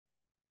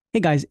Hey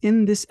guys,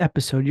 in this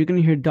episode, you're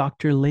going to hear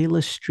Dr.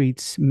 Lejla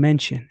Streets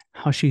mention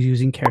how she's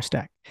using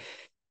CareStack.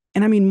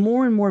 And I mean,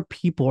 more and more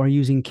people are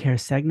using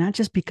CareStack, not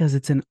just because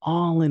it's an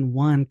all in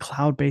one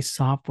cloud based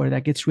software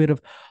that gets rid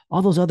of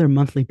all those other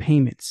monthly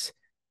payments,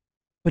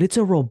 but it's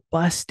a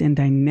robust and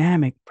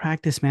dynamic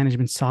practice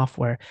management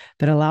software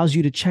that allows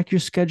you to check your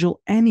schedule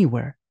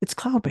anywhere. It's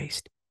cloud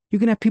based. You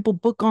can have people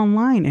book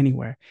online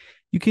anywhere.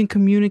 You can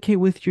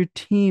communicate with your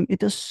team. It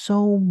does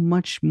so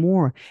much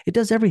more. It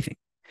does everything.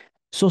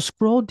 So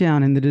scroll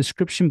down in the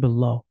description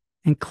below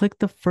and click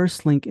the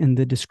first link in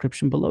the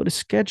description below to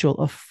schedule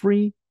a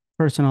free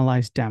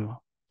personalized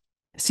demo.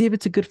 See if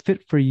it's a good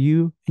fit for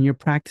you and your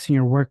practice and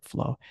your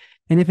workflow.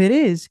 And if it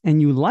is,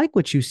 and you like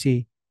what you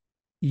see,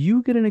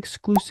 you get an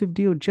exclusive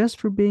deal just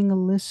for being a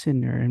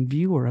listener and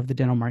viewer of the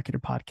Dental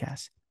Marketer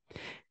podcast.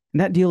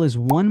 And that deal is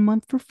 1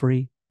 month for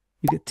free.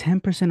 You get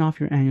 10% off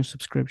your annual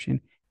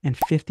subscription and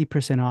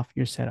 50% off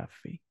your setup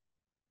fee.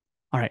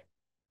 All right,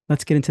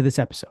 let's get into this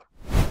episode.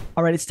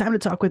 All right, it's time to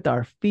talk with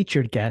our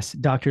featured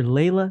guest, Dr.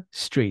 Lejla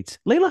Streets.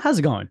 Lejla, how's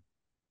it going?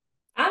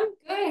 I'm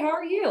good. How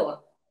are you?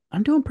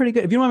 I'm doing pretty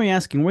good. If you don't mind me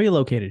asking, where are you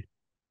located?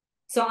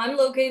 So I'm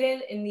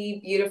located in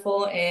the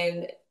beautiful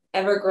and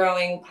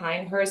ever-growing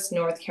Pinehurst,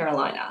 North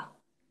Carolina.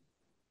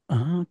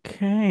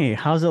 Okay.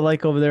 How's it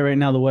like over there right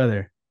now, the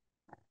weather?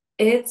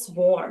 It's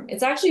warm.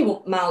 It's actually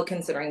mild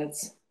considering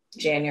it's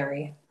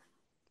January.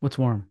 What's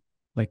warm?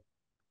 Like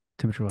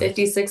temperature wise?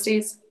 50s,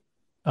 60s.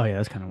 Oh, yeah,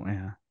 that's kind of,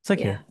 yeah. It's like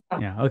Yeah. here.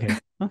 Yeah. Okay.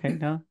 Okay.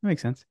 No, that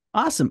makes sense.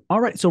 Awesome. All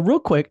right. So, real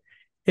quick,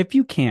 if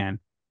you can,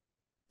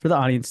 for the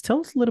audience, tell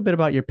us a little bit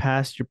about your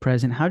past, your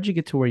present. How did you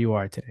get to where you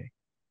are today?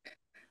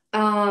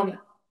 Um,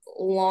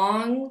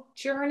 Long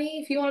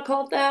journey, if you want to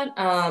call it that.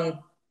 I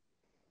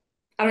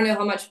don't know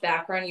how much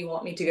background you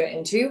want me to go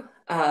into,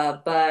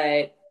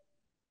 but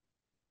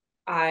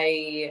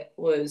I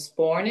was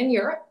born in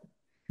Europe,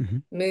 Hmm.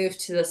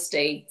 moved to the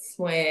States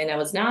when I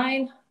was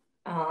 9,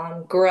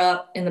 grew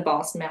up in the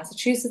Boston,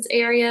 Massachusetts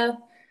area.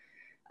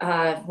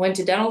 Went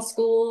to dental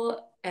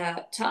school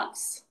at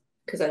Tufts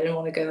because I didn't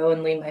want to go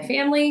and leave my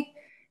family.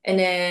 And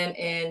then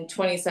in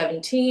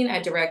 2017, I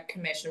direct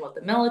commission with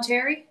the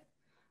military,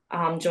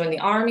 joined the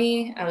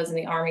Army. I was in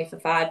the Army for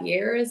 5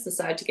 years,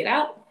 decided to get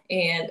out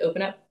and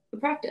open up the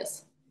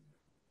practice.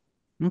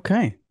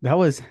 Okay. That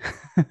was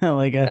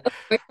like a,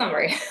 Quick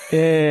summary.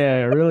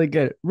 yeah, really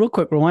good. Real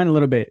quick, rewind a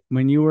little bit.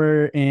 When you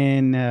were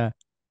in,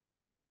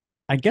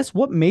 I guess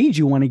what made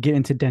you want to get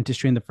into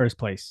dentistry in the first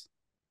place?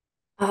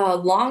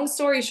 Long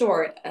story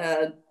short,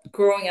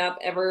 growing up,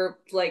 ever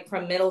like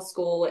from middle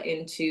school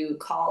into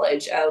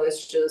college, I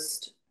was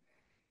just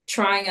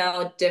trying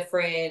out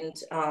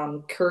different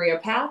career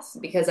paths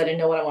because I didn't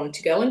know what I wanted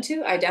to go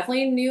into. I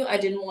definitely knew I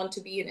didn't want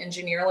to be an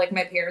engineer like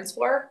my parents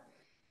were.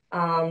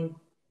 Um,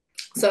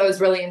 so I was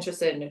really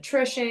interested in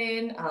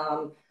nutrition.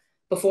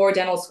 Before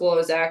dental school, I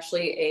was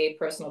actually a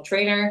personal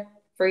trainer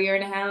for a year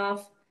and a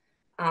half.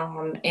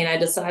 And I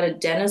decided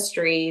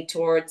dentistry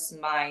towards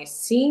my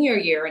senior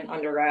year in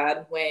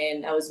undergrad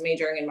when I was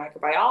majoring in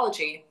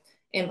microbiology.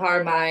 And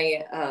part of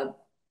my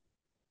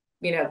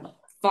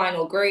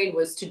final grade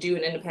was to do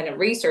an independent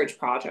research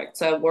project.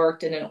 So I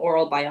worked in an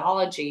oral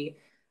biology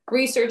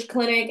research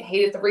clinic,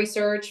 hated the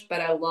research, but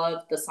I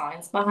loved the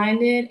science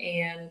behind it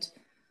and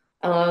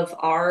I love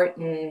art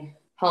and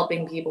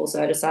helping people.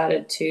 So I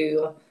decided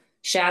to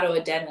shadow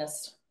a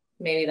dentist.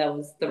 Maybe that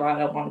was the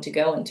route I wanted to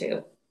go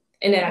into.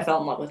 And then I fell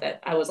in love with it.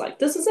 I was like,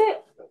 this is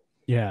it.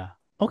 Yeah.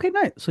 Okay,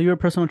 nice. So you're a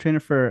personal trainer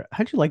for,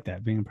 how'd you like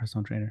that being a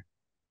personal trainer?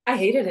 I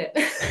hated it.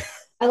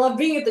 I love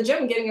being at the gym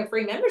and getting a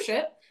free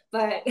membership,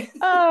 but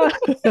Ah,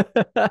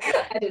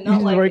 I did you not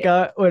just like work it.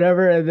 out,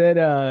 whatever. And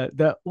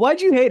then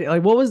why'd you hate it?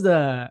 Like what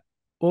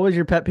was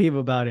your pet peeve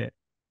about it?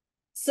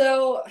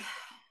 So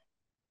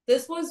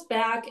this was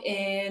back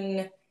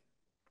in,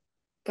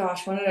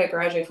 gosh, when did I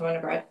graduate from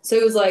undergrad? So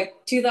it was like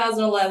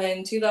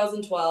 2011,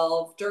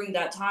 2012. During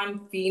that time,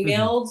 Hmm.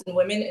 females and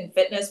women in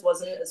fitness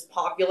wasn't as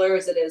popular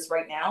as it is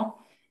right now.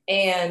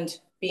 And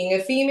being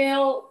a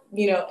female,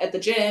 at the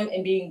gym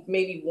and being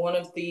maybe one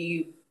of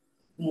the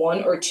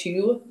one or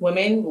two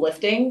women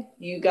lifting,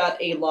 you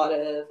got a lot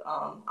of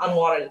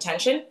unwanted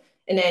attention.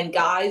 And then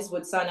guys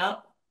would sign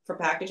up for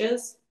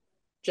packages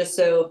just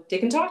so they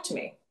can talk to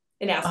me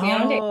and ask me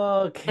on a date.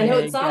 I know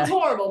it Okay, sounds gotcha.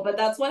 horrible, but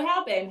that's what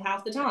happened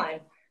half the time.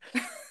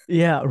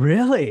 Yeah,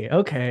 really?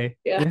 Okay.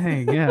 Yeah.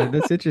 Dang, yeah,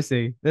 that's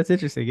interesting. That's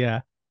interesting.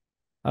 Yeah.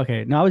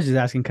 Okay. No, I was just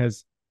asking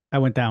because I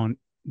went down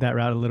that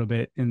route a little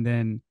bit and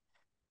then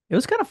it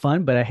was kind of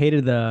fun, but I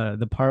hated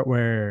the part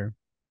where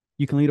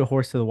you can lead a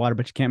horse to the water,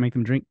 but you can't make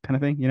them drink kind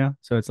of thing, you know?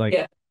 So it's like,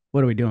 Yeah.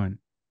 what are we doing?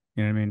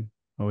 You know what I mean?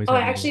 Always Oh, I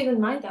having to actually do.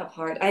 didn't mind that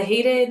part. I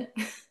hated,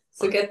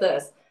 so get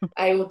this.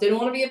 I didn't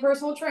want to be a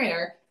personal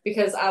trainer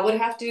because I would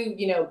have to,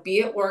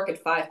 be at work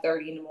at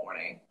 5:30 in the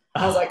morning.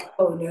 I was like,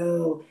 Oh, oh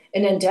no.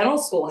 And then dental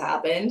school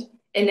happened.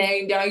 And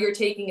then now you're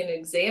taking an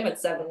exam at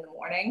 7 in the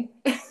morning.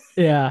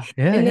 yeah,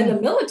 yeah, And then yeah.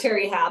 the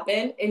military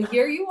happened. And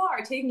here you are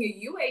taking a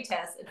UA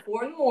test at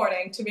 4 in the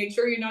morning to make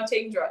sure you're not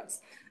taking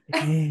drugs.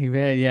 Hey,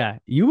 man, yeah.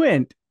 You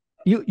went.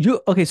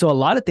 you okay, so a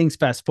lot of things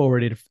fast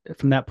forwarded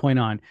from that point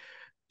on.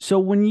 So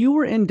when you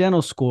were in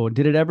dental school,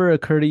 did it ever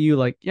occur to you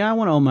like, yeah, I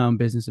want to own my own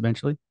business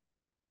eventually?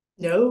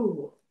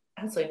 No,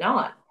 absolutely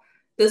not.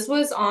 This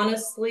was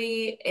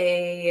honestly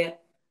a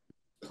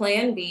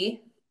plan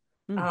B,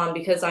 Hmm.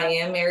 because I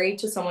am married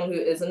to someone who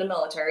is in the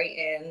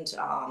military, and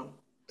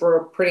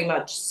we're pretty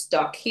much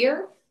stuck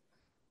here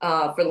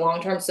for the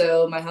long term.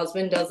 So my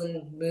husband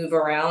doesn't move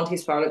around.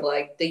 He's part of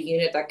like the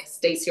unit that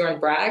stays here in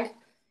Bragg.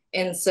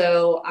 And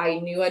so I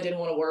knew I didn't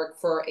want to work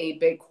for a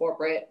big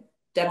corporate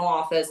dental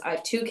office. I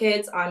have two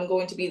kids. I'm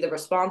going to be the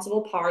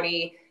responsible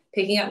party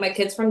picking up my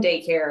kids from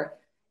daycare.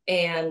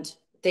 And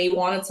they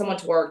wanted someone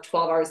to work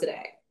 12 hours a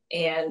day.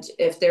 And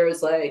if there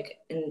was like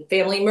a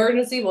family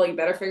emergency, well, you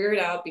better figure it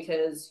out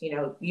because,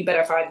 you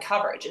better find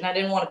coverage. And I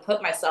didn't want to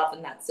put myself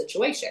in that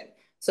situation.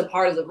 So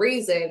part of the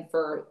reason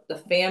for the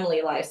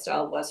family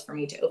lifestyle was for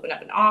me to open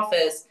up an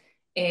office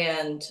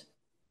and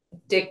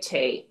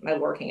dictate my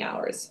working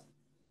hours.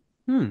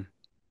 Hmm.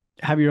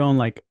 Have your own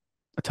like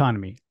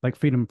autonomy, like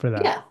freedom for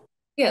that. Yeah.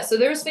 Yeah. So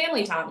there's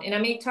family time and I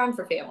make time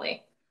for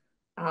family.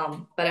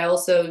 But I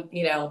also,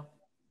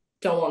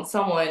 don't want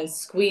someone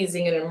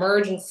squeezing an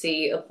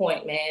emergency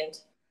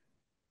appointment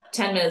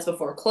 10 minutes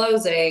before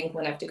closing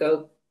when I have to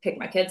go pick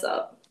my kids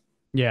up.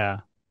 Yeah.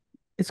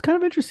 It's kind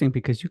of interesting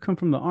because you come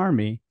from the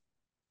army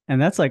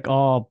and that's like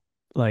all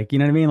like, you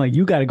know what I mean? Like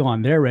you got to go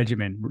on their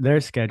regimen,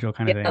 their schedule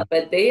kind of Yeah, thing.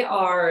 but they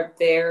are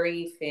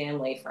very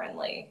family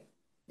friendly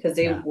because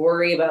they Yeah.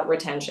 worry about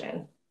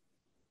retention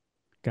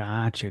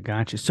Gotcha.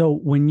 Gotcha. So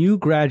when you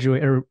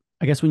graduate, or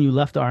I guess when you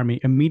left the army,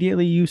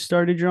 immediately you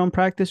started your own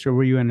practice or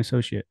were you an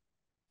associate?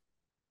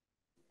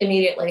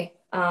 immediately.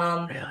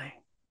 Really?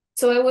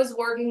 So I was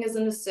working as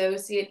an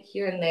associate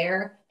here and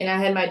there, and I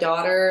had my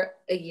daughter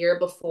a year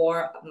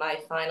before my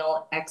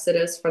final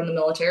exodus from the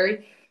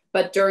military.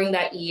 But during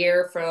that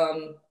year,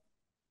 from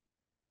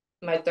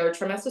my third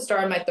trimester,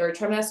 started my third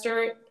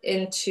trimester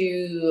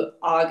into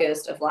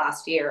August of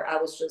last year, I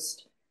was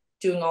just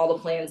doing all the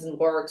plans and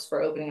works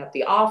for opening up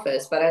the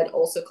office. But I had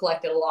also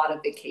collected a lot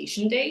of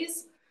vacation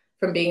days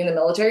from being in the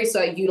military. So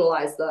I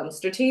utilized them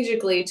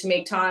strategically to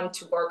make time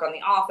to work on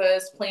the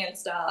office, plan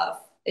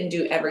stuff, and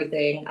do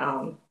everything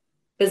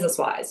business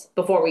wise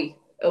before we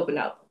opened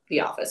up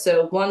the office.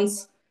 So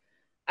once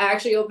I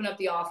actually opened up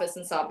the office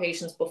and saw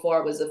patients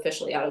before I was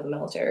officially out of the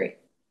military.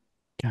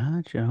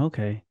 Gotcha.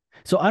 Okay.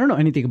 So I don't know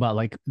anything about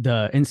like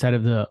the inside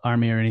of the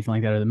army or anything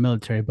like that or the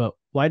military, but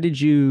why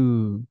did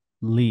you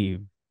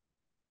leave?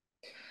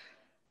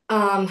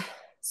 Um,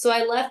 so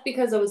I left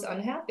because I was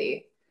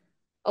unhappy.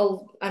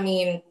 Oh, I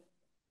mean,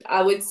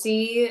 I would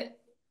see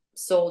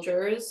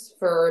soldiers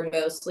for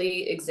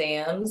mostly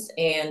exams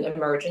and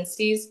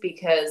emergencies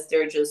because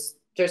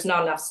there's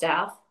not enough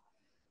staff.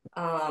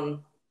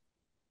 Um,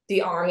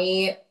 the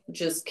army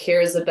just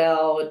cares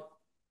about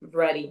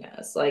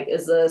readiness. Like,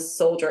 is the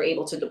soldier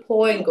able to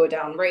deploy and go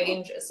down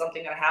range? Is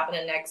something going to happen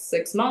in the next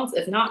 6 months?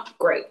 If not,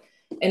 great.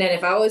 And then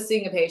if I was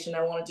seeing a patient,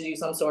 I wanted to do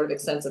some sort of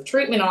extensive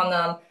treatment on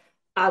them,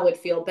 I would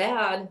feel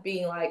bad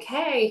being like,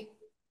 hey,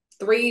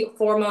 3,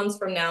 4 months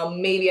from now,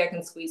 maybe I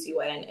can squeeze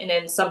you in. And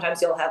then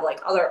sometimes you'll have like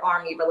other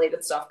army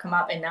related stuff come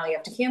up, and now you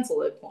have to cancel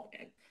the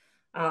appointment.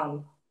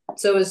 Um,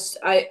 so it was,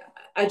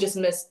 I just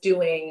miss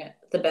doing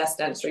the best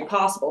dentistry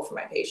possible for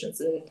my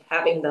patients and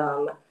having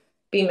them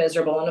be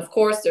miserable. And of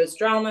course, there's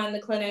drama in the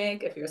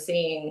clinic if you're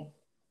seeing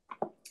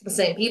the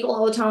same people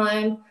all the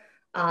time.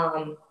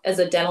 As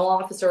a dental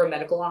officer or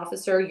medical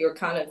officer, you're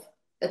kind of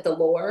at the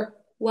lower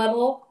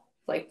level,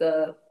 like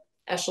the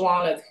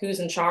echelon of who's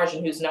in charge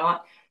and who's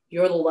not.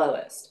 You're the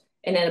lowest,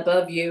 and then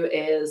above you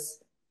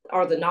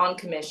are the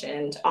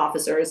non-commissioned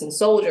officers and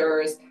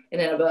soldiers, and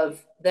then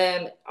above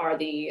them are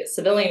the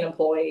civilian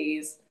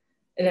employees,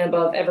 and then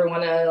above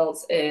everyone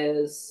else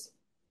is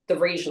the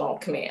regional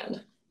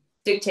command,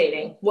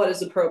 dictating what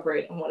is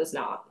appropriate and what is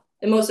not.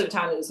 And most of the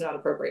time, it is not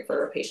appropriate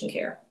for patient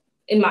care,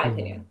 in my Hmm.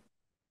 opinion.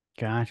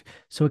 Gosh.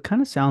 So it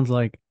kind of sounds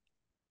like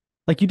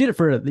you did it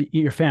for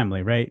your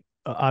family, right?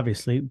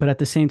 Obviously, but at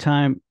the same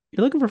time,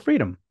 you're looking for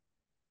freedom.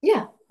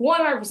 Yeah,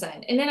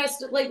 100%. And then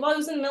like while I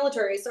was in the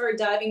military, I started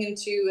diving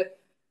into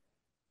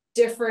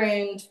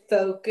different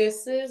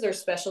focuses or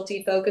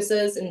specialty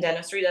focuses in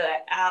dentistry that I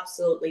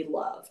absolutely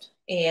loved.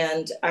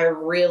 And I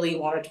really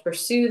wanted to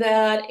pursue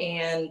that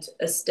and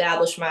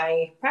establish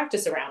my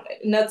practice around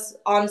it. And that's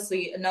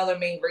honestly another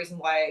main reason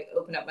why I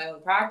opened up my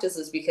own practice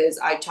is because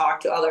I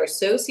talked to other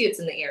associates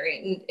in the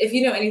area. And if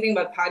you know anything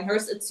about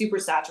Pinehurst, it's super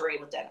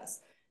saturated with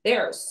dentists.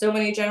 There are so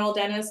many general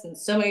dentists and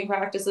so many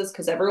practices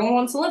because everyone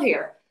wants to live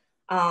here.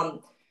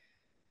 Um,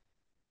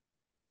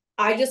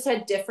 I just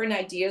had different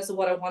ideas of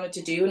what I wanted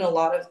to do, and a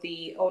lot of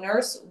the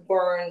owners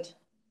weren't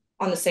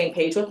on the same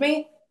page with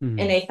me, and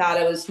Hmm. they thought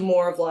I was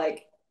more of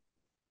like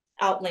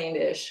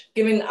outlandish,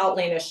 giving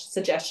outlandish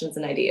suggestions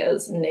and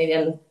ideas, and they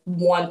didn't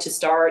want to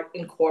start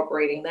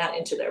incorporating that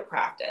into their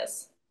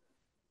practice.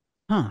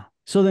 Huh.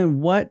 So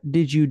then what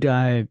did you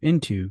dive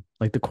into?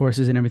 Like the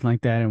courses and everything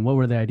like that, and what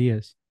were the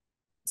ideas?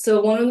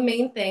 So one of the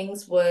main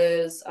things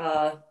was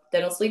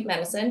dental sleep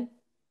medicine.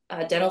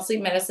 dental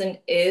sleep medicine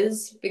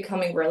is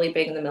becoming really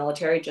big in the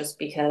military just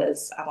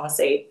because I want to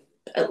say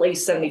at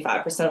least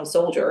 75% of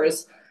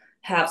soldiers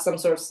have some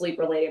sort of sleep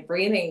related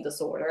breathing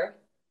disorder,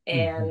 Hmm.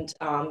 and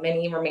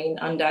many remain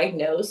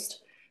undiagnosed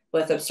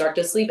with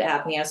obstructive sleep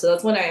apnea. So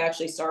that's when I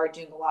actually started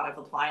doing a lot of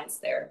appliance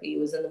therapy,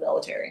 was in the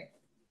military.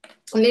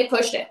 And they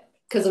pushed it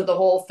because of the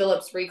whole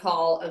Philips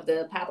recall of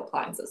the PAP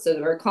appliances. So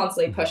they were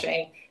constantly Hmm.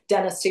 pushing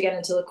dentists to get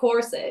into the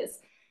courses.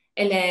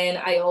 And then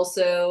I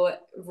also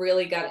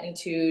really got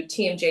into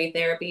TMJ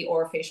therapy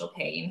or facial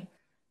pain.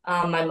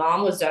 My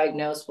mom was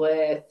diagnosed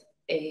with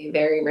a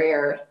very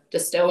rare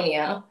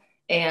dystonia.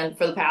 And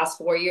for the past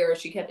 4 years,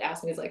 she kept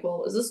asking me, like,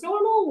 well, is this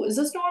normal? Is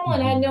this normal?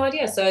 And I had no Hmm.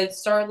 idea. So I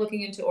started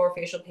looking into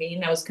orofacial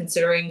pain. I was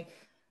considering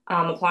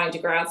applying to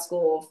grad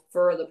school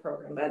for the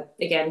program. But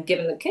again,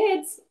 given the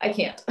kids, I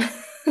can't.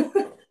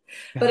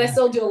 But I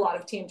still do a Gotcha. lot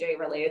of TMJ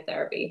related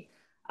therapy.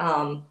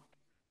 Um,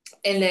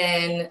 and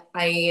then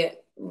I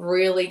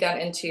really got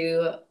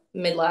into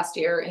mid last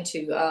year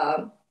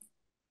into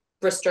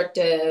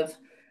restrictive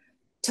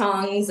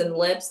tongues and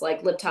lips,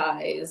 like lip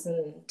ties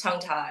and tongue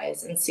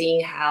ties, and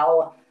seeing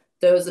how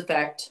those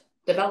affect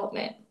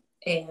development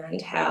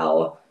and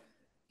how,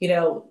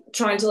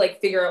 trying to like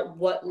figure out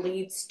what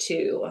leads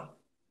to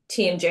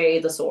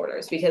TMJ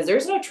disorders because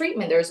there's no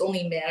treatment, there's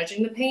only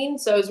managing the pain.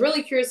 So I was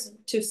really curious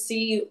to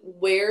see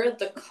where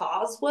the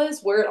cause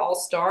was, where it all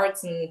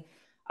starts. And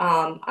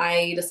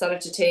I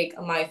decided to take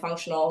a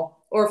myofunctional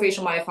or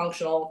facial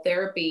myofunctional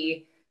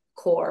therapy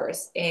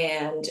course,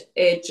 and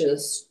it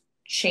just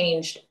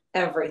changed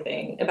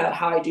everything about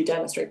how I do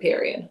dentistry,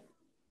 period.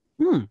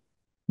 Hmm.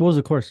 What was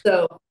the course?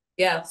 So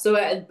yeah, so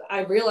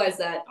I realized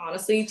that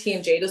honestly,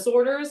 TMJ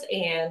disorders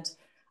and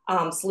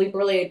sleep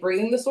related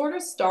breathing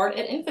disorders start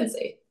at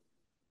infancy,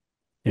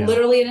 Yeah.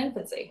 literally at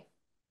infancy.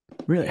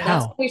 Really? And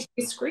that's when How? we should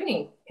be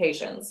screening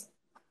patients.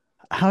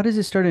 How does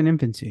it start in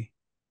infancy?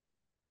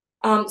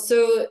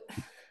 So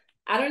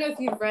I don't know if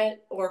you've read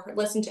or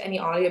listened to any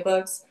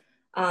audiobooks.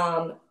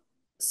 Um,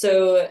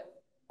 so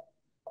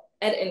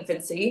at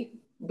infancy,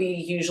 we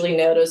usually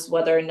notice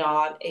whether or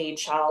not a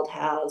child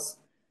has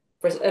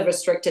a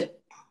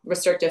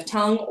restrictive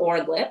tongue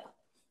or lip.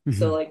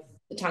 So Hmm. like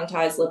the tongue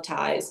ties, lip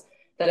ties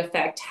that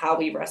affect how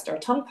we rest our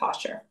tongue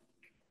posture.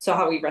 So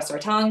how we rest our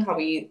tongue, how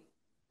we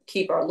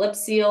keep our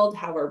lips sealed,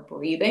 how we're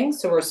breathing.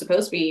 So we're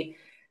supposed to be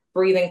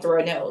breathing through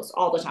our nose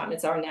all the time.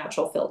 It's our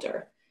natural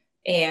filter.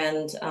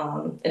 And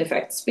it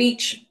affects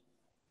speech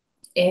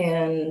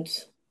and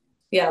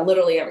yeah,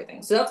 literally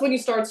everything. So that's when you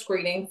start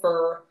screening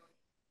for,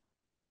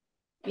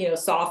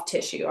 soft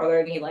tissue. Are there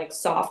any like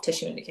soft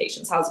tissue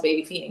indications? How's the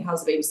baby feeding?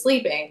 How's the baby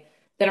sleeping?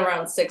 Then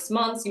around 6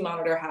 months, you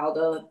monitor how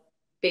the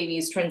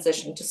baby's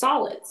transitioning to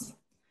solids.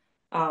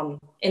 And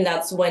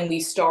that's when we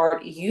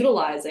start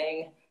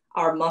utilizing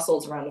our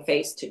muscles around the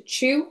face to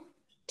chew,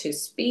 to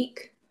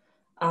speak.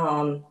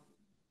 Um,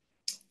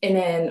 and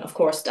then, of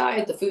course,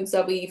 diet, the foods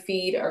that we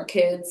feed our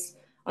kids.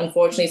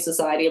 Unfortunately,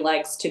 society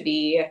likes to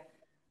be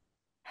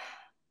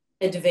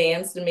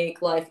advanced and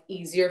make life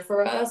easier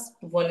for us,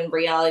 when in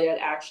reality, it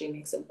actually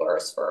makes it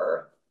worse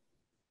for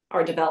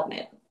our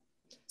development.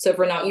 So if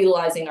we're not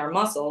utilizing our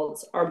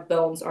muscles, our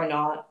bones are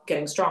not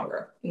getting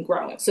stronger and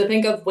growing. So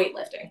think of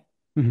weightlifting.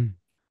 Hmm.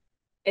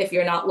 If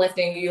you're not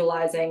lifting,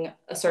 utilizing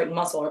a certain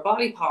muscle or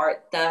body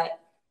part,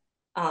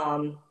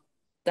 um,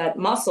 that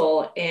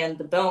muscle and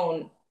the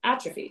bone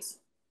atrophies.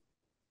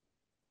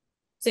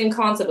 Same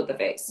concept with the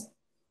face.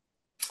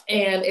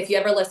 And if you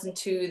ever listen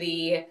to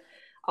the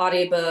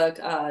audiobook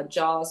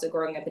Jaws, a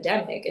Growing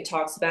Epidemic, it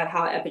talks about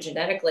how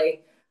epigenetically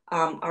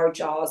our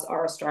jaws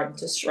are starting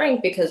to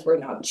shrink because we're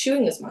not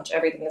chewing as much.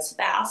 Everything is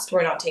fast.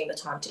 We're not taking the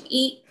time to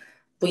eat.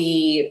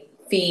 We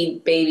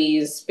feed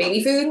babies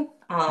baby food,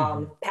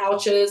 Hmm.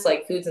 pouches,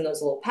 like foods in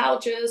those little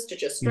pouches to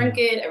just drink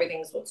Yeah. it.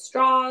 Everything's with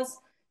straws,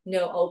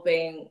 no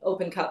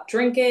open cup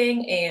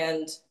drinking,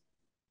 and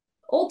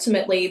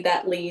ultimately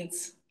that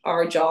leads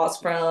our jaws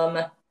from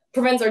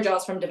prevents our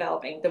jaws from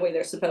developing the way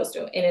they're supposed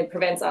to, and it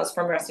prevents us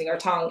from resting our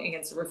tongue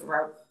against the roof of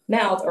our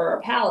mouth or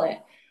our palate,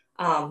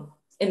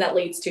 and that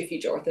leads to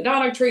future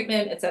orthodontic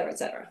treatment, et cetera, et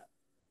cetera.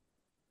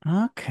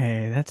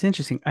 Okay, that's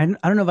interesting. I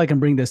don't know if I can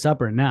bring this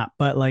up or not,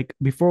 but like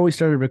before we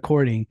started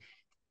recording,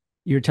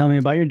 you were telling me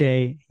about your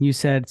day. You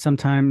said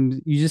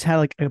sometimes you just had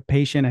like a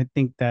patient, I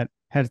think that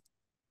had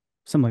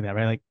something like that,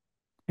 right? Like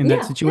in that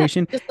Yeah,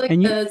 situation. just like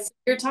And the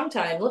your tongue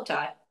tie and lip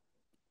tie.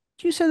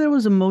 you said there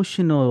was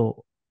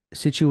emotional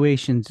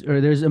situations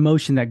or there's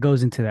emotion that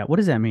goes into that. What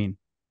does that mean?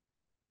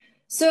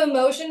 So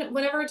emotion,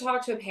 whenever I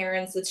talk to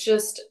parents, it's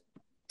just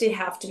they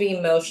have to be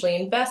emotionally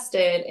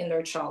invested in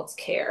their child's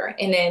care.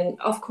 And then,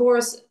 of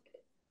course,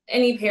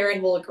 any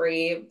parent will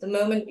agree the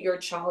moment your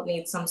child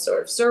needs some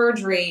sort of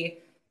surgery,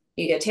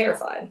 you get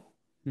terrified.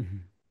 Hmm.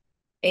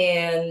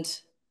 And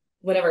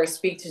whenever I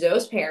speak to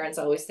those parents,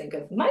 I always think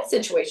of my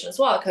situation as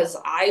well, because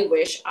I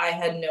wish I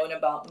had known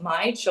about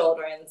my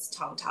children's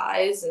tongue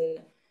ties and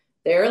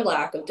their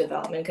lack of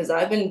development, because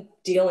I've been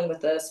dealing with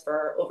this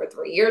for over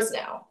 3 years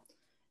now.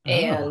 Oh,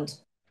 And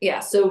Yeah,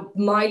 so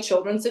my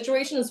children's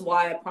situation is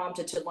why I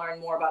prompted to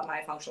learn more about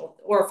myofunctional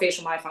or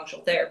facial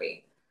myofunctional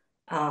therapy.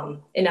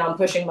 And now I'm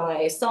pushing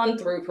my son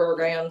through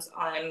programs.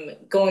 I'm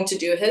going to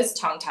do his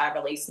tongue tie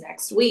release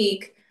next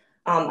week.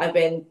 I've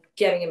been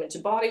getting him into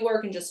body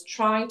work and just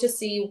trying to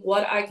see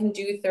what I can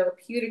do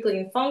therapeutically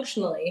and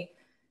functionally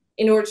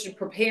in order to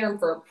prepare him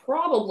for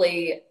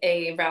probably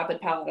a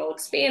rapid palatal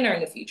expander in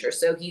the future.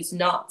 So he's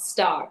not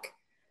stuck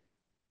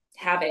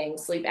having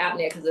sleep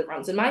apnea because it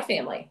runs in my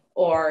family,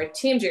 or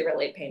TMJ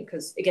related pain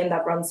because, again,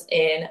 that runs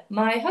in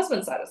my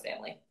husband's side of the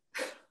family.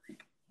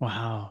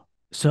 Wow.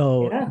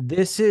 So Yeah,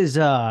 this is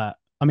I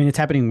mean it's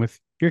happening with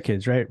your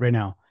kids, right? Right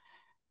now.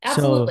 So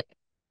absolutely.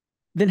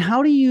 then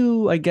how do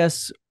you, I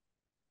guess,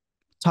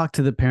 talk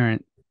to the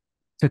parent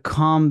to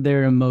calm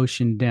their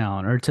emotion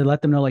down or to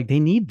let them know like they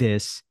need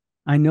this?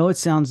 I know it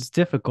sounds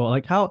difficult.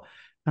 Like how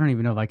I don't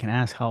even know if I can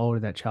ask how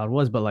old that child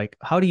was, but like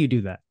how do you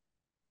do that?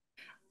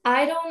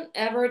 I don't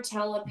ever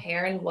tell a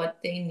parent what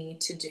they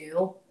need to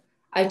do.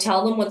 I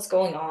tell them what's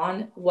going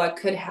on, what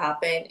could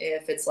happen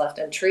if it's left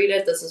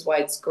untreated. This is why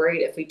it's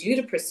great if we do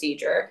the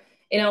procedure.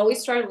 And I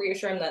always try to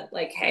reassure them that,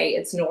 like, hey,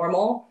 it's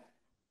normal.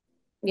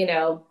 You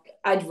know,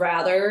 I'd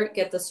rather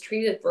get this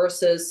treated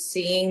versus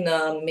seeing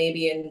them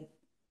maybe in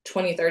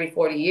 20, 30,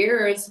 40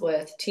 years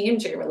with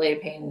TMJ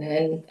related pain.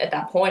 And at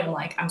that point, I'm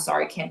like, I'm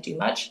sorry, can't do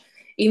much.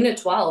 Even at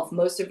 12,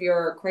 most of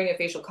your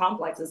craniofacial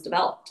complex is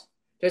developed.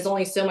 There's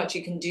only so much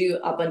you can do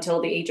up until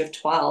the age of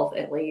 12,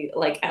 at least,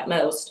 like at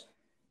most.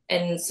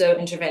 And so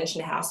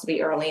intervention has to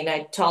be early. And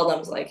I tell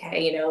them, like,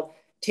 hey,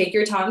 take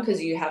your time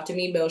because you have to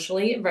be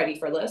emotionally ready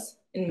for this,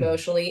 Mhm.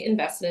 emotionally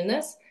invested in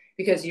this,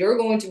 because you're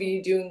going to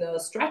be doing the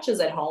stretches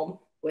at home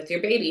with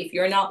your baby. If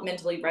you're not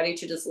mentally ready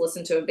to just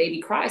listen to a baby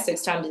cry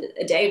 6 times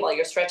a day while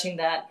you're stretching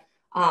that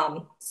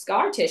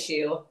scar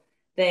tissue,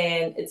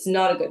 then it's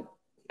not a good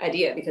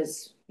idea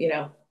because,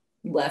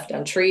 left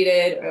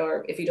untreated,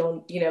 or if you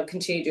don't,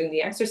 continue doing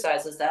the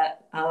exercises,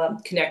 that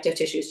connective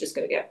tissue is just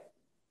going to get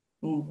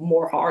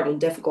more hard and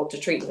difficult to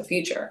treat in the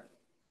future.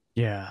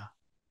 Yeah.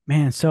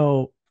 Man,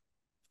 so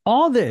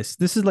all this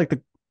is like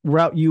the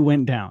route you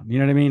went down. You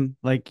know what I mean?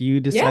 Like you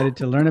Yeah. decided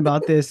to learn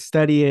about this,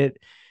 study it,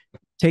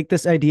 take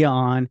this idea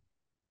on.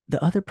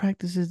 The other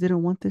practices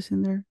didn't want this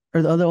in there,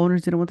 or the other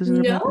owners didn't want this in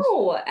their practice.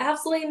 No,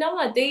 absolutely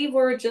not. They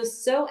were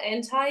just so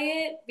anti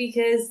it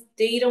because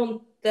they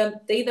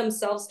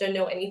themselves don't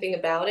know anything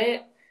about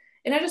it.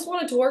 And I just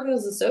wanted to work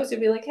as an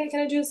associate, be like, hey, can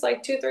I do this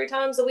like 2, 3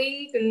 times a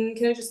week? And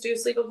can I just do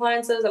sleep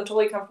appliances? I'm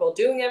totally comfortable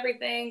doing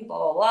everything,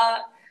 blah, blah,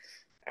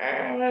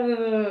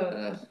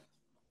 blah.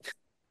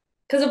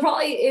 Because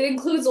it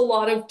includes a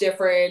lot of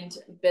different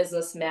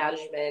business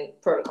management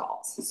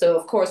protocols. So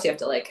of course you have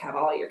to like have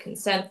all your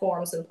consent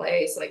forms in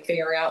place, like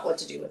figuring out what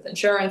to do with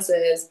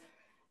insurances.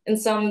 And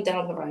some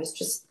dental providers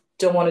just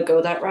don't want to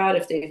go that route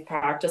if they've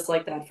practiced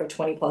like that for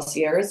 20 plus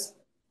years.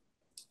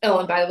 Oh,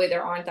 and by the way,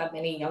 there aren't that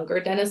many younger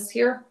dentists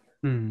here.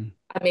 Hmm.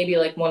 I'm maybe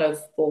like one of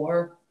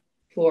four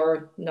who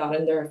are not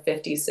in their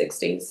 50s,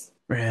 60s.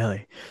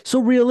 Really? So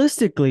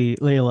realistically,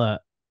 Layla,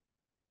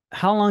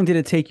 how long did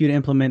it take you to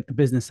implement the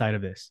business side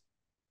of this?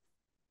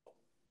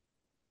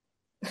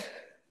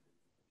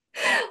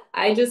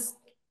 I just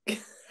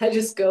I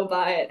just go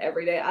by it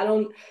every day.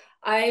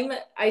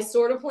 I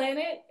sort of plan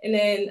it and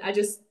then I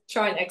just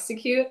try and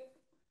execute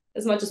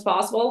as much as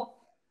possible.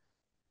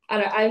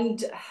 I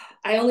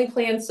only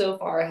plan so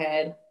far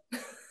ahead.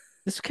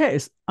 It's okay.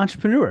 It's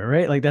entrepreneur,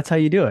 right? Like that's how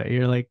you do it.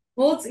 You're like,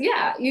 Well, it's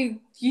yeah, you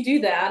do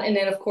that, and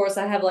then of course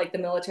I have like the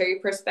military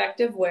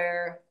perspective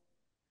where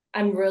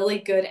I'm really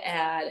good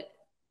at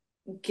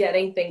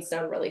getting things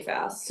done really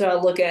fast. So I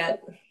look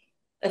at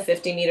a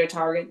 50-meter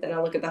target, then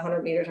I look at the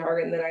 100-meter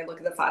target, and then I look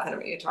at the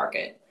 500-meter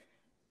target.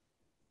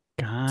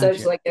 So I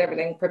just gotcha. like get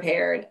everything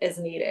prepared as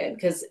needed.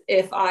 Because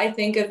if I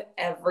think of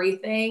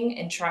everything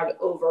and try to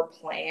over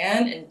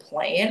plan and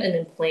plan and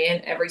then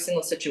plan every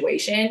single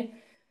situation,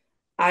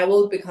 I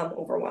will become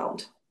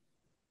overwhelmed.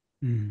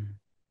 Hmm.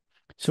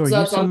 So are So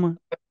you that's not someone?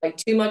 like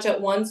too much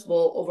at once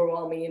will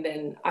overwhelm me, and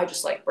then I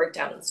just like break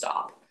down and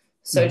stop.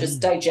 So just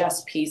Hmm.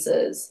 digest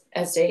pieces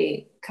as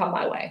they come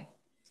my way.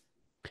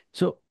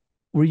 So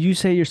were you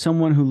say you're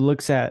someone who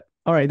looks at,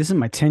 all right, this is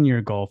my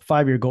 10-year goal,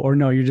 5-year goal, or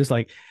no, you're just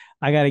like,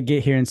 I got to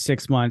get here in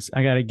 6 months.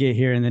 I got to get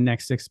here in the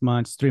next 6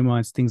 months, 3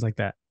 months, things like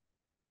that.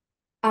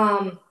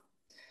 Um,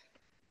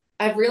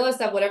 I've realized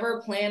that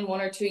whatever plan 1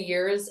 or 2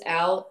 years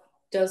out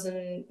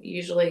doesn't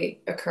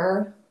usually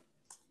occur.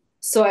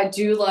 So I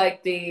do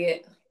like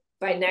the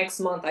by next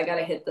month I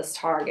gotta hit this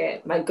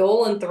target. My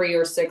goal in 3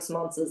 or 6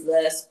 months is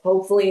this.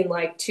 Hopefully in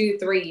like 2,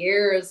 3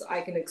 years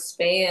I can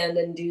expand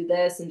and do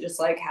this and just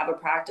like have a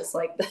practice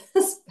like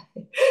this.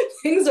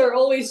 Things are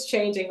always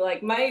changing.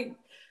 Like my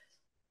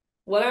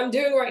what I'm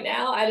doing right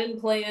now, I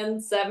didn't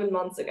plan 7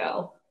 months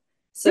ago.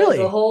 So the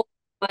Really? whole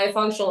my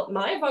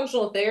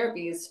functional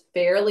therapy is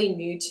fairly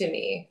new to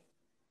me.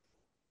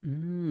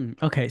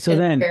 Okay. So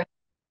And then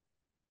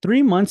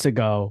 3 months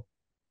ago,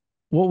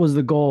 what was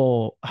the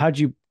goal? How'd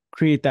you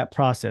create that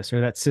process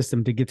or that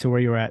system to get to where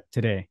you're at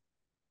today?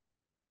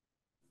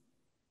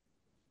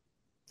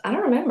 I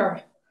don't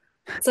remember.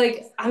 It's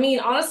like, I mean,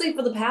 honestly,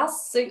 for the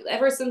past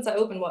ever since I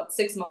opened, what,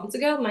 6 months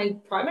ago, my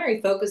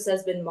primary focus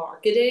has been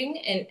marketing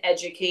and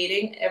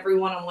educating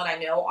everyone on what I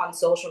know on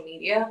social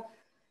media.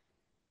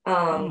 Oh.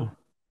 Um,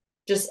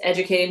 just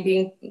educating,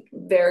 being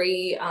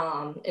very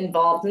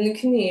involved in the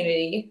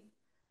community.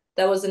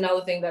 That was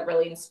another thing that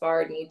really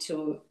inspired me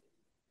to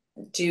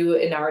do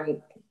in our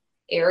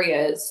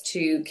area is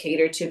to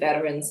cater to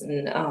veterans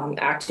and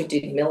active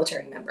duty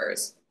military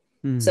members.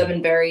 So I've Hmm.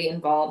 been very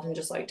involved in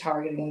just like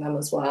targeting them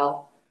as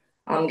well,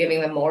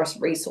 giving them more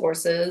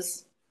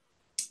resources.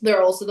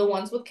 They're also the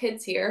ones with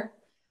kids here.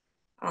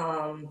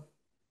 Um,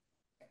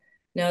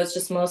 no, it's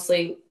just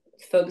mostly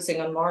focusing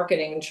on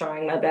marketing and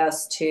trying my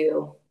best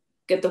to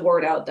get the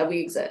word out that we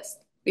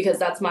exist because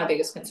that's my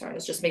biggest concern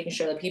is just making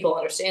sure that people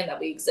understand that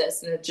we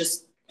exist. And it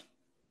just,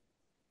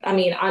 I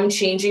mean, I'm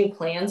changing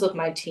plans with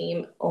my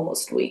team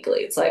almost weekly.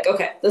 It's like,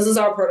 okay, this is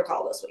our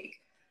protocol this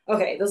week.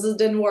 Okay,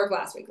 didn't work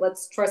last week.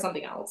 Let's try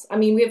something else. I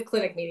mean, we have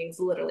clinic meetings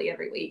literally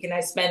every week, and I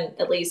spend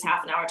at least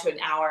half an hour to an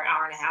hour,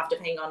 hour and a half,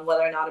 depending on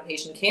whether or not a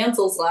patient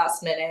cancels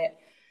last minute,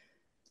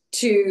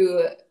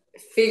 to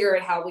figure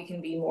out how we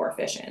can be more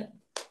efficient.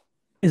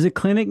 Is a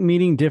clinic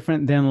meeting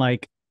different than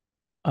like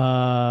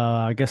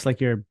I guess like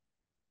your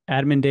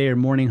admin day or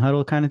morning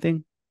huddle kind of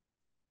thing?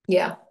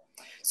 Yeah.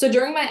 So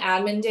during my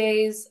admin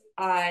days,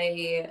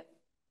 I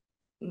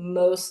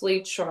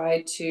mostly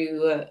try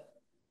to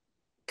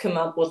come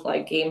up with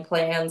like game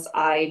plans.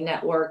 I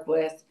network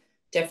with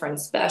different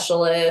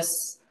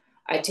specialists.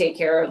 I take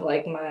care of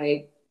like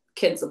my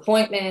kids'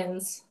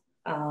 appointments.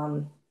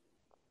 Um,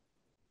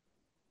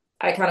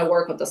 I kind of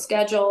work with the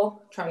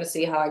schedule, trying to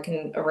see how I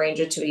can arrange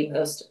it to be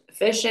most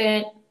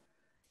efficient.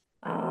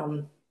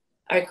 Um,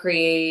 I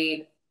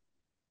create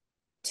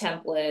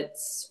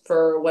templates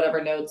for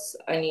whatever notes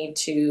I need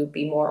to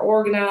be more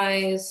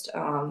organized.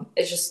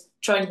 It's just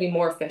trying to be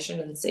more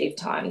efficient and save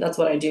time. That's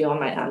what I do on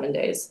my admin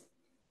days.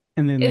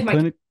 And then the If my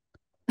clinic,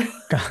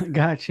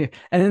 gotcha.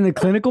 And then the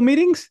clinical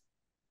meetings?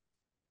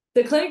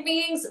 The clinic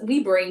meetings,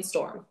 we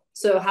brainstorm.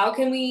 So how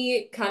can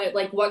we kind of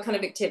like what kind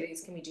of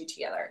activities can we do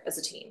together as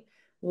a team?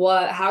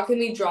 How can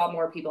we draw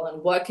more people in?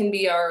 What can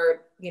be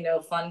our,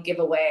 fun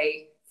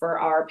giveaway for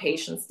our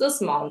patients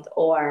this month?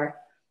 Or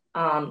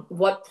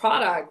what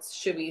products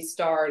should we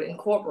start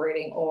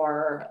incorporating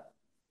or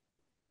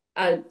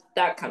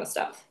that kind of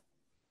stuff.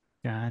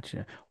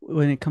 Gotcha.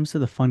 When it comes to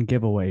the fun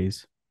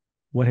giveaways,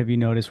 what have you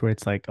noticed where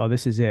it's like, oh,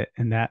 this is it,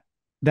 and that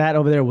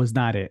over there was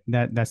not it.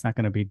 That's not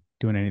going to be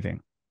doing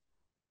anything.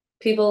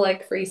 People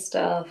like free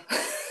stuff.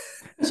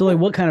 So like,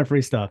 what kind of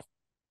free stuff?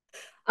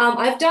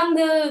 I've done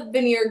the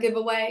veneer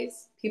giveaways.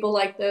 People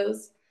like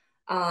those.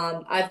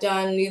 I've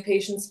done new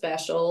patient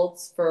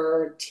specials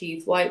for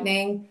teeth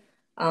whitening.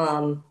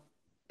 Um,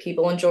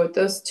 People enjoyed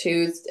those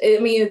too. I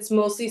mean, it's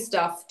mostly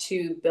stuff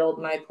to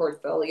build my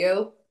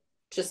portfolio,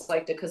 just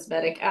like the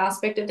cosmetic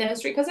aspect of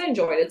dentistry, because I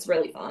enjoyed it. It's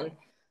really fun.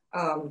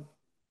 Um,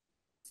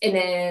 and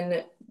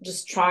then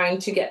just trying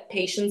to get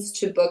patients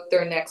to book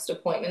their next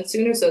appointment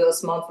sooner. So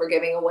this month we're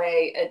giving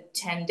away a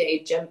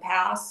 10-day gym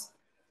pass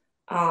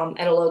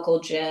at a local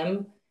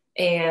gym.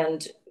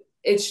 And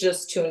it's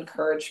just to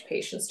encourage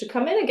patients to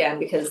come in again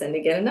because then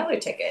they get another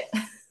ticket.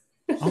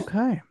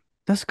 Okay,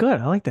 that's good.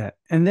 I like that.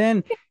 And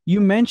then you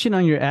mentioned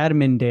on your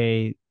admin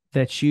day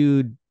that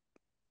you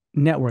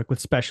network with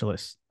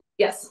specialists.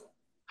 Yes.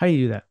 How do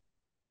you do that?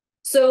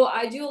 So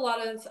I do a lot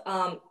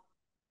of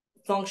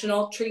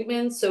functional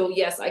treatments. So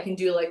yes, I can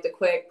do like the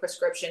quick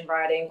prescription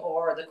writing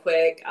or the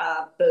quick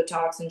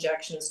Botox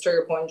injections,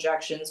 trigger point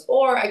injections,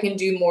 or I can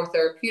do more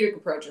therapeutic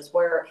approaches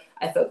where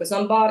I focus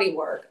on body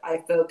work.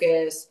 I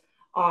focus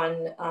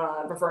on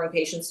referring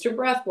patients to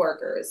breath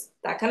workers,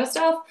 that kind of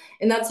stuff.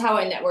 And that's how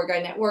I network. I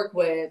network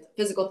with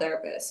physical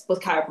therapists, with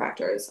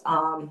chiropractors,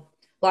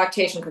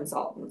 lactation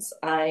consultants.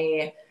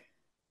 I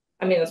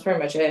mean, that's pretty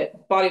much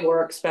it. Body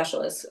work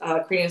specialists,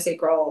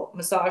 craniosacral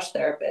massage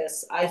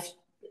therapists. I've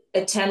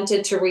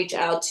attempted to reach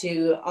out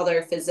to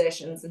other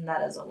physicians, and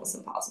that is almost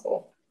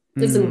impossible.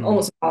 It's Mm,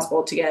 almost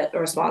impossible to get a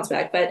response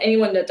back. But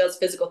anyone that does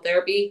physical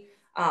therapy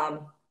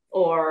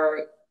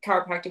or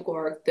chiropractic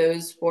work,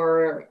 those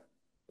were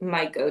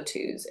my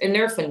go-tos, and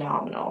they're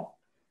phenomenal.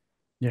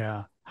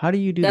 yeah. How do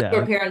you do That's that?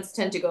 where Like parents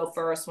tend to go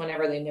first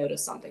whenever they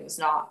notice something is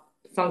not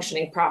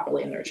functioning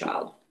properly in their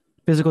child.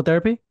 physical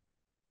therapy?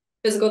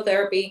 Physical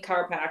therapy,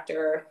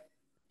 chiropractor,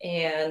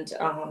 and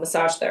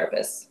massage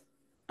therapists,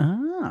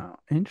 Oh,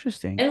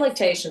 interesting. and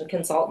lactation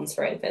consultants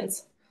for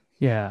infants.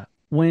 Yeah.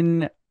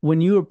 When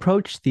you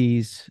approach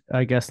these,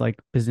 I guess like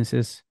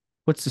businesses,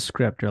 what's the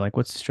script or like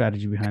what's the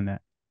strategy behind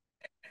that?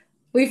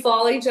 We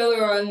follow each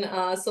other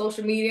on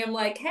social media. I'm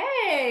like,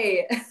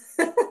 hey.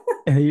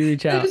 And you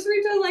reach I out. just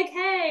reach out like,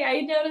 hey,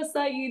 I noticed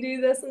that you do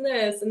this and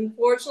this. And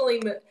fortunately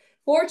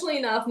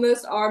enough,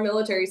 most are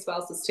military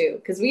spouses too,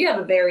 because we have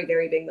a very,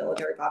 very big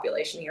military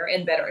population here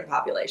and veteran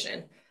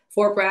population.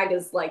 Fort Bragg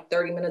is like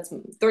 30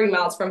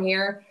 miles from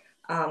here.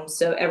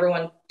 So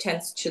everyone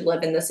tends to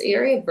live in this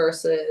area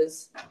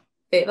versus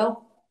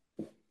Fayetteville.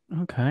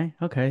 Okay.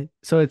 Okay.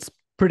 So it's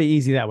pretty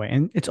easy that way.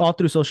 And it's all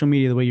through social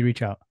media the way you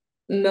reach out.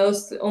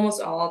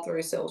 Almost all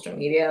through social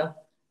media.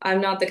 I'm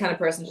not the kind of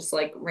person just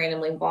like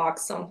randomly walk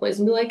someplace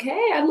and be like,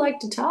 hey, I'd like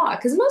to talk.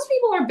 Because most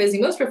people are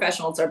busy, most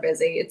professionals are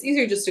busy. It's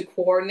easier just to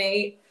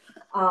coordinate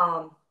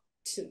um,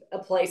 to a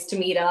place to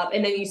meet up.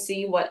 And then you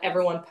see what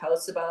everyone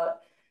posts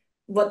about,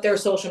 what their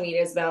social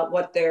media is about,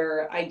 what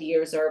their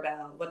ideas are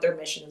about, what their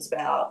mission is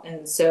about.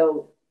 And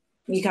so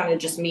you kind of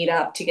just meet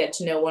up to get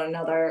to know one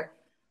another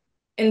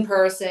in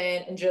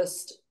person and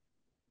just,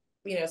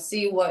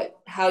 see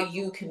how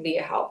you can be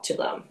a help to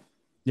them.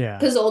 Yeah.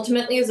 Because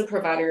ultimately, as a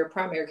provider, your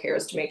primary care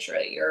is to make sure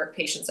that your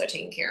patients are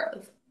taken care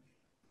of.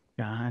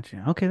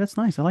 Gotcha. Okay, that's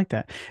nice. I like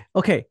that.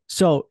 Okay,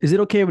 so is it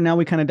okay when now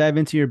we kind of dive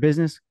into your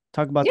business?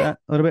 Talk about Yeah, that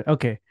a little bit?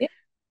 Okay. yeah.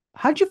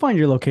 How'd you find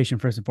your location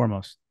first and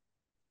foremost?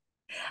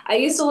 I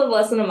used to live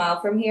less than a mile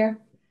from here,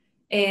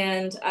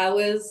 and I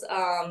was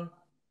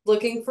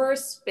looking for a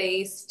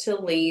space to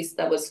lease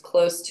that was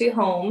close to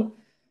home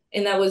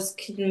and that was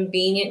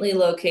conveniently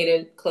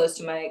located close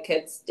to my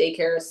kids'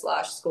 daycare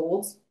slash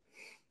schools.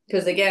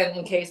 Because again,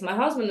 in case my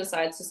husband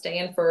decides to stay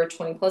in for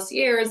 20 plus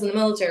years in the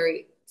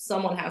military,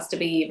 someone has to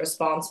be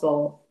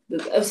responsible.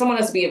 Someone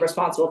has to be a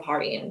responsible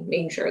party and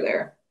making sure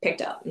they're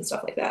picked up and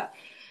stuff like that.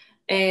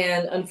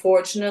 And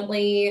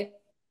unfortunately,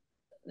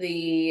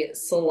 the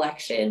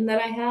selection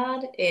that I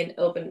had in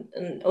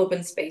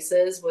open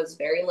spaces was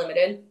very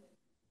limited.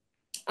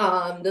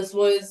 This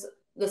was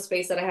the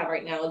space that I have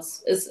right now.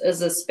 Is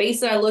a space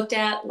that I looked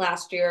at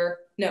last year.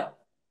 No,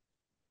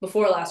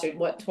 before last year.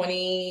 What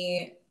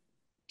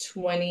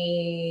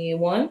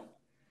 2021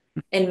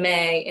 in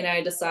May, and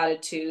I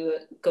decided to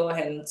go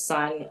ahead and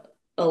sign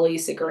a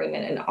lease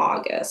agreement in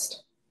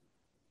August.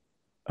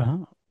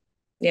 Oh,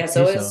 Yeah, okay,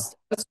 so so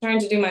I was trying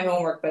to do my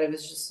homework, but it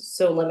was just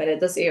so limited.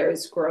 This area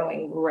is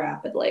growing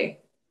rapidly.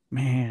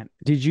 man,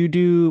 did you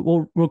do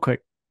well, real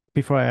quick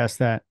before I ask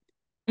that?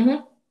 Hmm.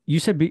 You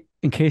said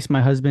in case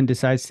my husband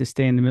decides to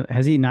stay in the middle,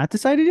 has he not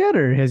decided yet,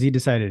 or has he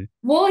decided?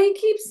 Well, he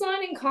keeps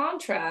signing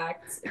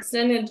contracts,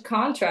 extended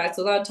contracts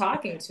withould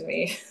talking to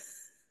me.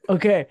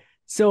 Okay,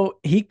 so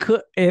he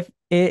could, if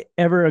it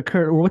ever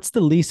occurred, or what's the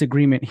lease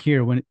agreement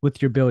here when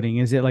with your building?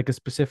 Is it like a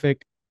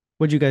specific?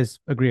 What'd you guys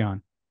agree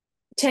on?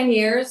 10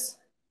 years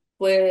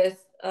with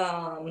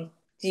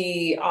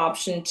the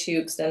option to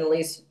extend the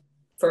lease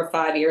for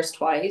 5 years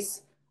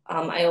twice.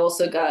 I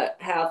also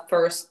have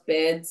first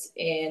bids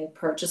in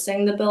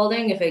purchasing the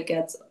building if it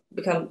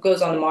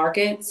goes on the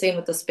market. Same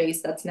with the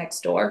space that's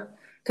next door,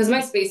 because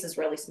my space is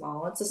really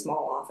small. It's a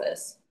small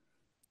office.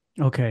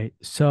 Okay,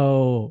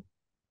 so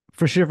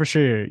for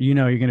sure, you're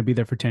going to be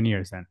there for 10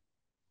 years then.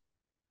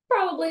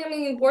 Probably, I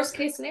mean, worst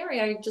case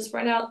scenario, I just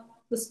rent out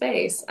the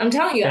space. I'm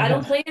telling you, I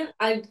don't Yeah.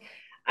 plan.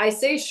 I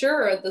say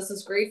sure, this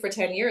is great for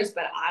 10 years,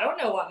 but I don't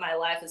know what my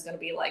life is going to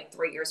be like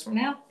 3 years from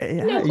now.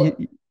 Yeah, No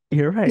clue.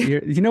 you're right.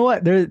 You know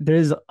what?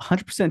 There's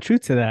 100%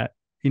 truth to that.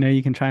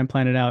 You can try and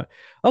plan it out.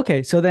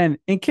 Okay, so then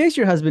in case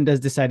your husband does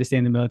decide to stay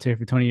in the military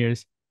for 20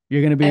 years,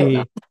 you're going to I hope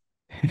not.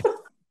 be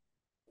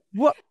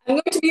what? I'm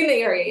going to be in the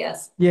area,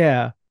 yes.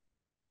 Yeah.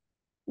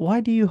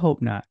 Why do you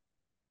hope not?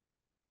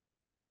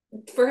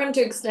 For him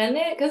to extend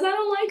it, because I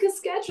don't like his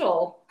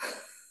schedule.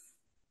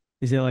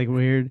 Is it like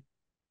weird?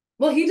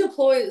 Well, he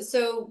deploys,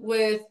 so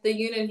with the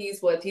unit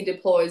he's with, he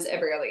deploys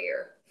every other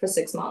year for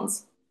 6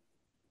 months.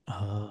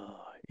 Oh,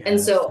 yeah, And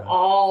that's so tough.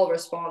 all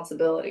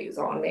responsibility is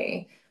on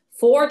me.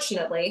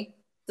 Fortunately,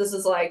 this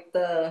is like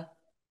the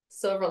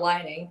silver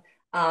lining.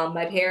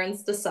 My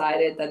parents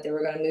decided that they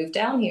were going to move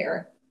down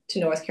here to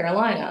North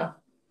Carolina.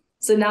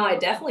 So now I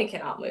definitely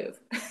cannot move.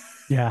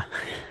 Yeah.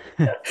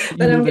 You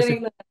But I'm move us.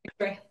 getting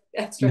the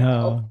extra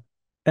help. No.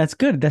 That's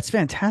good. That's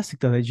fantastic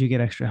though that you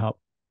get extra help.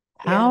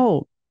 Yeah.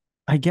 How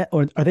I get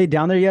or are they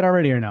down there yet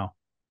already or no?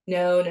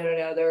 No, no,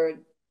 no, no.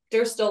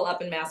 They're still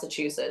up in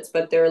Massachusetts,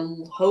 but they're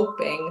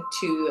hoping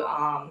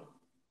to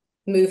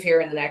move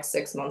here in the next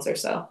 6 months or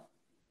so.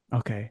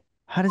 Okay.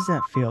 How does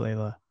that feel,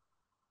 Layla?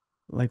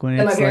 Like when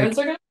And my it's parents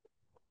like, are gonna.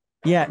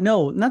 yeah,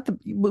 no, not the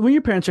when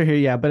your parents are here,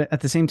 yeah, but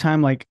at the same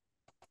time, like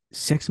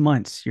 6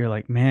 months, you're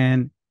like,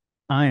 man,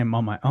 I am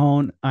on my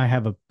own. I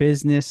have a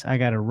business. I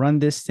got to run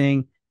this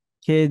thing.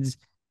 Kids,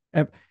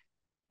 uh,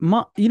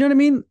 you know what I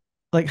mean?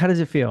 Like, how does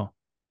it feel?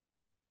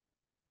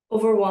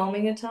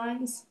 Overwhelming at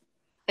times.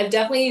 I've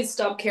definitely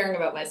stopped caring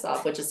about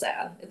myself, which is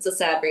sad. It's a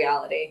sad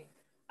reality.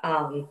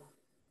 Um,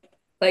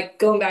 like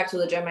going back to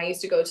the gym, I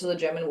used to go to the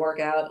gym and work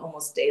out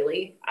almost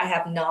daily. I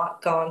have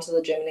not gone to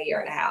the gym in a year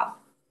and a half.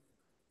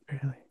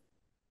 Really?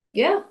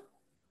 Yeah,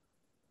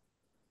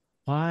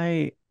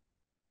 Why?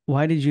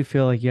 Why did you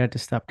feel like you had to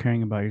stop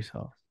caring about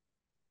yourself?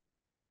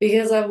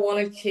 because I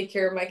want to take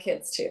care of my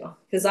kids too.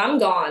 Because I'm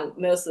gone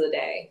most of the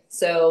day.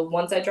 So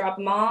once I drop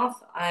them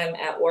off, I'm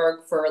at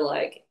work for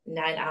like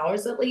 9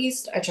 hours at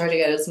least. I try to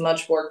get as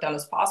much work done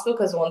as possible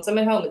because once I'm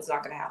at home, it's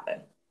not going to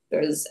happen.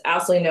 There's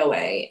absolutely no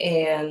way.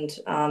 And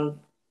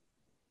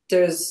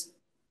there's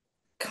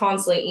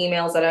constantly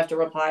emails that I have to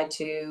reply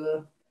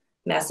to,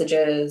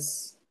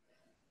 messages,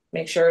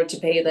 make sure to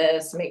pay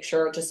this, make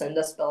sure to send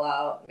this bill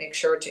out, make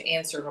sure to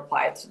answer and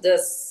reply to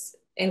this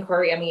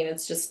inquiry. I mean,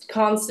 it's just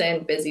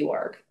constant busy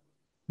work.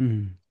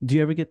 Do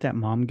you ever get that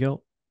mom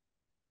guilt?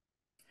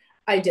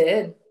 I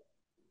did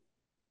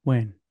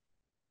When?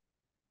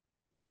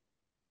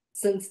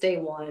 since day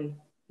one.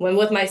 When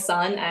with my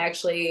son, I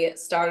actually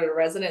started a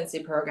residency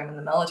program in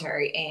the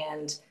military,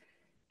 and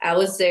I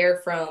was there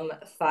from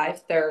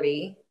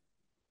 5:30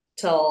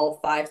 till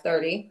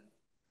 5:30,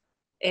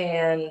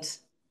 and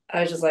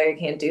I was just like, I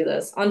can't do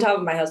this. On top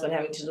of my husband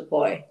having to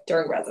deploy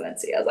during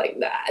residency, I was like,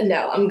 nah,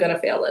 no, I'm gonna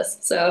fail this.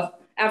 So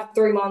after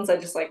 3 months, I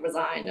just like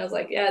resigned. I was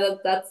like, yeah,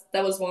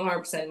 that was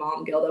 100%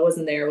 mom guilt. I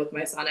wasn't there with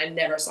my son. I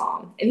never saw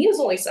him, and he was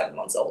only 7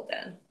 months old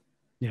then.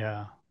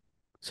 Yeah.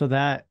 So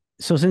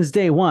since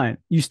day one,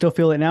 you still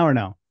feel it now or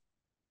no?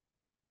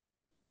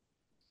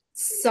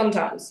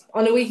 Sometimes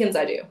on the weekends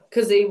I do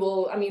because they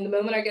will. I mean, the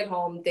moment I get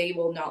home, they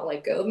will not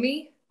let go of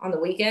me. On the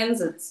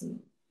weekends, it's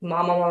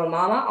mama, mama,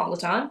 mama all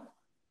the time.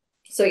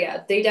 So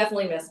yeah, they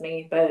definitely miss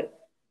me, but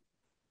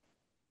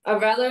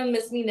I'd rather them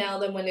miss me now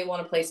than when they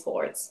want to play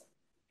sports.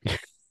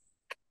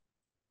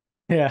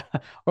 Yeah.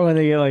 Or when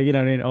they get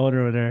like,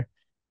 older or whatever.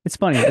 It's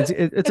funny.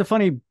 It's a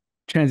funny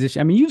transition.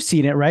 I mean, you've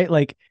seen it, right?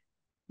 Like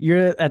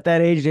you're at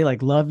that age, they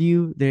like love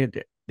you.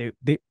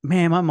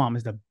 Man, my mom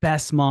is the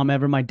best mom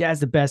ever. My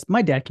dad's the best.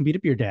 My dad can beat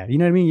up your dad. You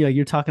know what I mean?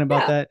 You're talking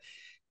about Yeah. that.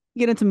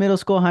 You get into middle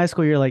school, high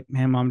school, you're like,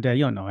 man, mom, dad,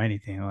 you don't know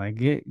anything.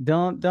 Like,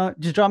 don't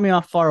just drop me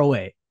off far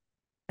away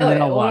and Oh then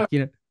yeah. I'll walk.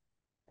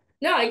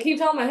 No, I keep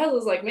telling my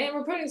husband, like, man,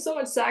 we're putting so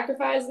much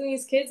sacrifice in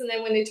these kids, and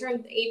then when they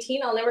turn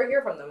 18, I'll never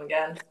hear from them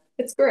again.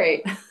 It's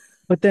great.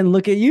 But then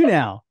look at you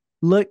now.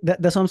 Look,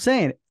 that's what I'm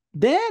saying.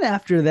 Then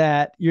after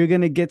that, you're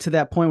gonna get to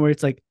that point where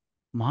it's like,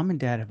 mom and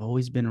dad have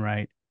always been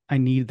right. I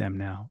need them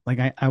now. Like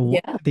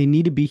Yeah. they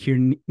need to be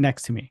here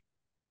next to me.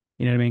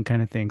 You know what I mean,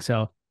 kind of thing.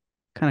 So,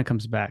 kind of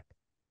comes back,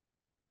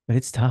 but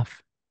it's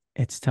tough.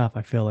 It's tough.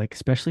 I feel like,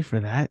 especially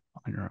for that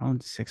on your own,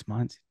 6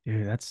 months,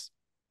 dude. That's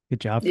good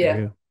job for Yeah.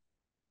 you.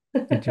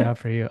 Good job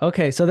for you.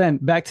 Okay, so then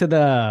back to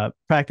the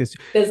practice.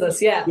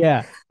 Business. Yeah.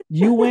 Yeah,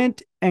 you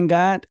went and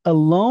got a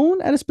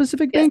loan at a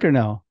specific Yes. bank or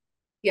no?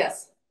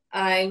 Yes.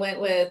 I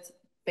went with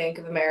Bank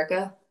of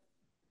America.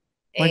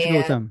 Why'd you go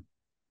with And them?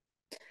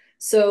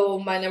 so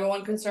my number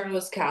one concern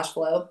was cash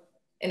flow.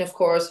 And of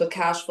course, with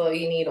cash flow,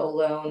 you need a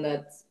loan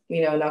that's,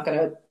 not going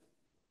to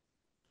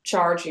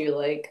charge you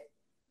like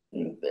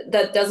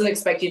that doesn't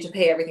expect you to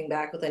pay everything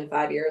back within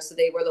 5 years. So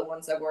they were the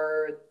ones that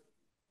were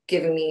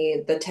giving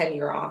me the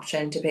 10-year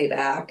option to pay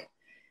back.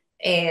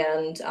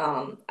 And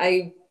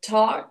I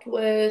talked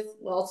with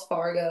Wells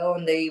Fargo,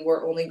 and they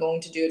were only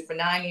going to do it for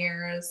 9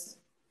 years.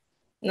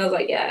 And I was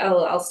like, yeah,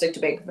 I'll stick to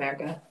Bank of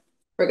America.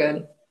 We're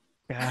good.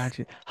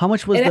 Gotcha. How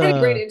much was And it had a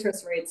great the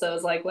interest rate, so I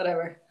was like,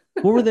 whatever.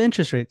 what were the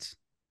interest rates?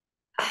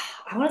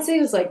 I want to say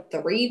it was like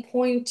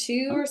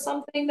 3.2 Oh, or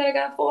something that I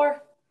got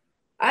for.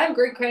 I have a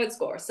great credit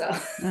score, so yeah,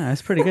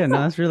 that's pretty good.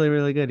 No, that's really,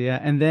 really good. Yeah.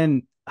 And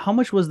then how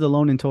much was the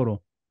loan in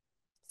total?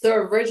 so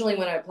originally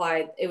when I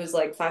applied, it was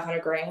like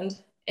 500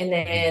 grand, and Mhm.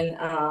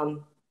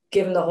 then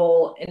given the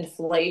whole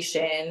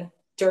inflation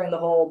during the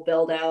whole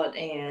build out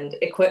and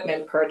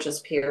equipment purchase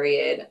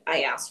period,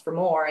 I asked for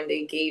more, and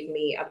they gave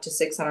me up to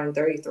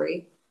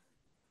 633.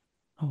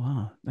 Oh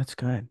wow, that's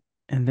good.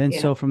 And then Yeah,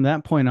 so from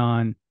that point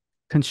on,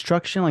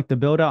 construction, like the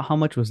build out, how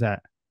much was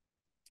that?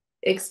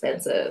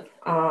 expensive.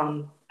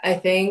 I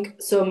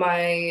think so.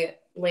 My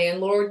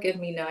landlord gave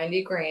me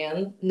 90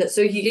 grand.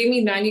 So he gave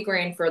me 90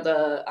 grand for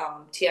the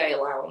TI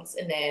allowance,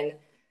 and then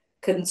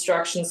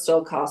construction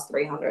still cost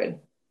 300.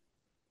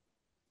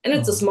 And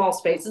it's a Oh, small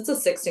space. It's a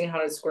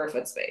 1,600 square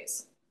foot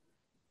space.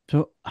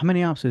 so how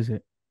many ops is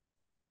it?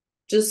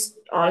 Just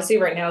honestly,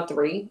 right now,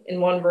 three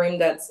in one room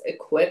that's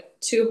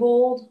equipped to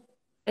hold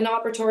an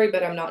operatory,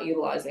 but I'm not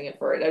utilizing it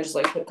for it. I just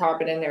like put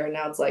carpet in there, and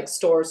now it's like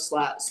storage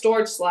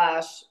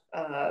slash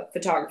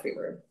photography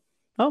room.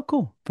 Oh,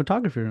 cool.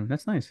 Photography room.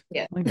 That's nice.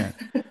 Yeah. I like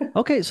that.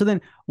 Okay, so then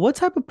what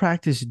type of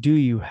practice do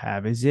you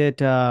have? Is it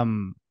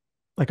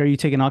like are you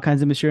taking all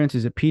kinds of insurance?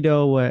 Is it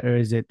pedo or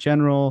is it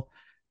general?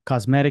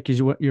 Cosmetic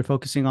is what you're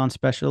focusing on,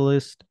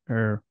 specialist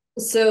or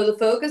So the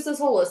focus is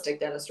holistic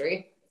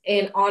dentistry.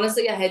 And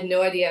honestly, I had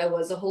no idea I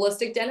was a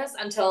holistic dentist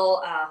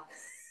until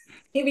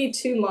maybe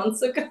 2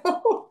 months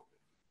ago.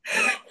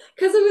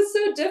 Because it was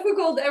so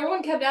difficult.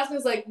 Everyone kept asking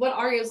me, like, what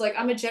are you? I was like,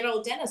 I'm a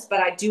general dentist,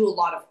 but I do a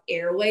lot of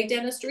airway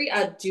dentistry.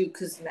 I do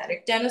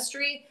cosmetic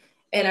dentistry,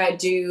 and I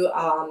do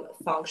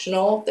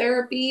functional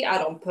therapy. I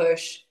don't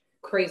push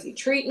crazy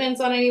treatments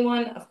on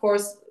anyone. Of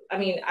course, I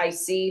mean, I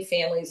see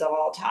families of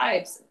all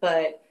types,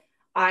 but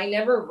I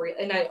never,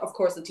 and I, of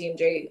course, the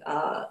TMJ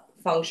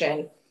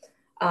function,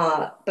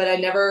 but I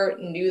never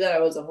knew that I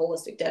was a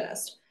holistic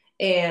dentist.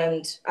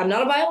 And I'm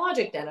not a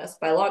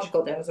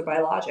biological dentist or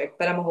biologic,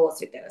 but I'm a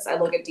holistic dentist. I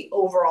look at the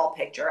overall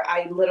picture.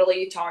 I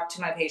literally talk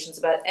to my patients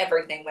about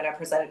everything when I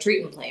present a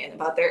treatment plan,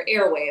 about their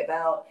airway,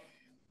 about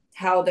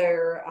how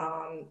their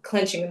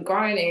clenching and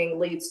grinding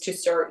leads to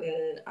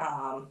certain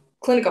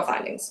clinical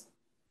findings.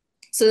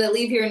 So they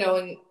leave here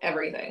knowing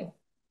everything.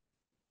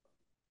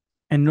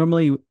 and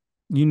normally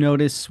you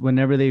notice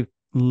whenever they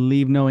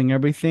leave knowing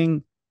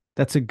everything,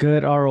 that's a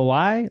good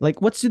ROI.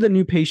 Like what's the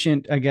new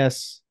patient, I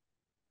guess,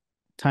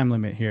 time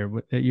limit here?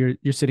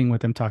 You're sitting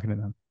with them, talking to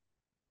them.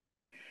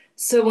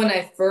 So when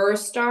I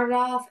first started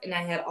off and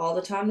I had all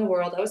the time in the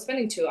world, I was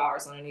spending 2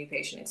 hours on a new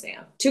patient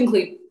exam to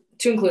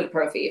include a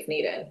pro fee if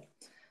needed.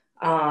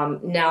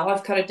 Now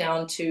I've cut it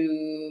down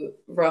to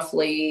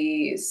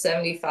roughly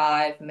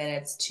 75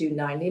 minutes to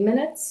 90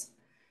 minutes.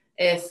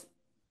 If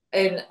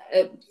and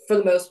For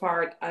the most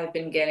part, I've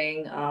been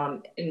getting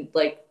in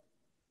like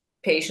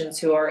patients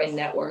who are in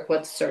network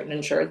with certain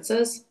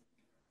insurances.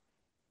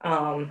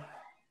 Um,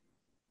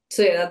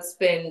 so yeah, that's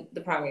been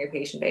the primary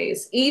patient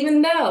base.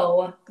 Even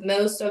though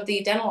most of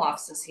the dental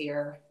offices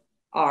here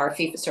are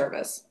fee for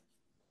service,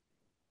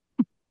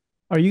 that's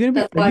Are why you I've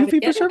been fee for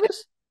getting,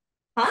 service?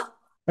 huh?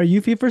 Are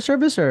you fee for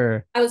service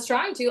or I was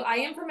trying to. I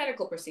am for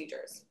medical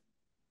procedures.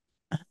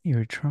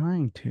 you're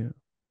trying to?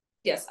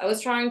 Yes, I was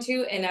trying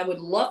to, and I would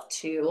love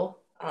to.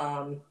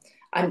 I'm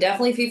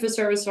definitely fee for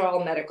service for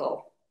all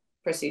medical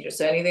procedures.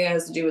 So anything that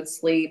has to do with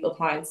sleep,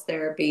 appliance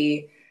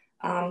therapy,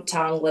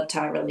 tongue, lip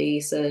tie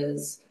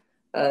releases,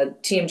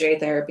 TMJ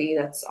therapy,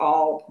 that's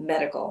all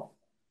medical.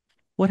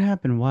 What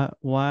happened?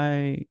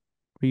 Why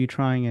were you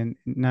trying and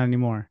not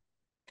anymore?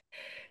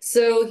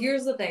 So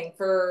here's the thing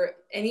for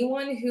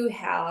anyone who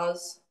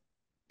has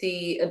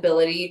the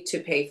ability to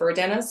pay for a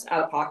dentist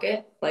out of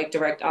pocket, like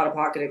direct out of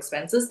pocket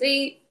expenses,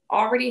 they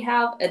already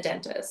have a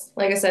dentist.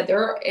 Like I said,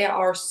 there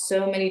are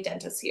so many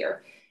dentists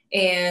here.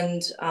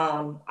 And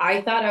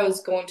I thought I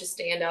was going to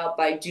stand out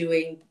by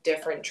doing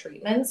different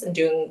treatments and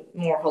doing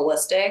more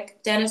holistic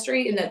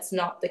dentistry, and that's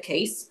not the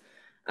case.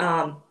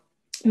 Um,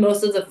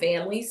 Most of the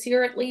families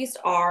here, at least,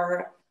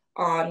 are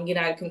on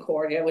United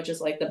Concordia, which is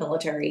like the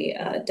military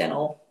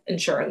dental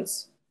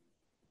insurance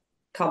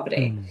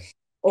company, Hmm.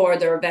 or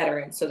they're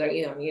veterans. So they're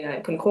either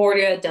United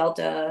Concordia,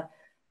 Delta.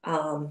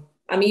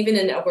 I'm even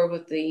in network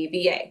with the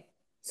VA.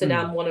 So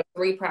now I'm Hmm. one of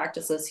three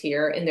practices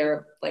here, and there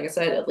are, like I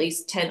said, at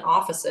least 10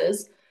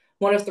 offices,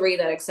 one of three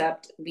that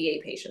accept VA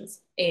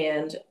patients.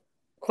 And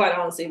quite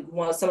honestly,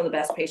 some of the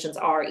best patients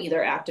are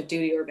either active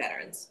duty or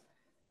veterans.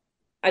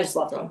 I just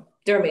love them.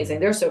 They're amazing.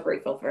 Hmm. They're so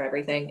grateful for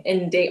everything.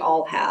 And they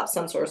all have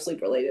some sort of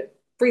sleep related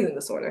breathing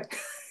disorder.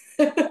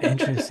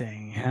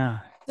 Interesting. Yeah.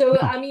 So, No.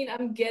 I mean,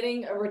 I'm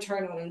getting a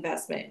return on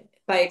investment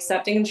by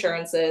accepting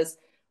insurances.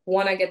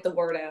 One, I get the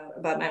word out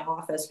about my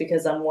office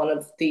because I'm one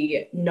of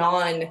the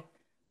non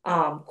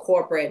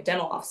corporate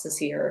dental offices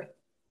here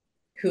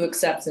who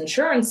accepts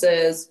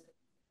insurances,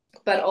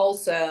 but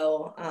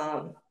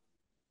also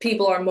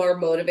people are more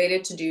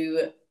motivated to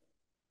do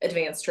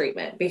advanced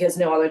treatment because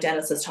no other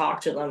dentist has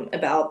talked to them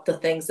about the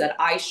things that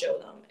I show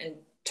them and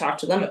talk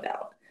to them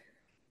about.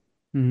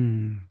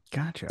 Hmm.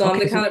 Gotcha. So I'm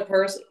Okay. the So kind of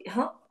person,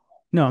 huh?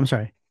 no, I'm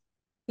sorry.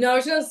 No, I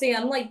was gonna say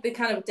I'm like the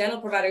kind of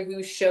dental provider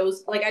who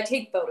shows like I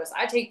take photos.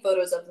 I take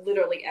photos of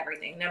literally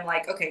everything. And I'm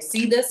like, okay,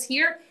 see this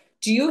here?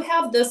 Do you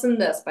have this and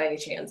this by any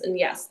chance? And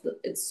yes,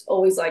 it's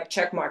always like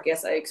check mark.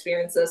 Yes, I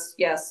experienced this.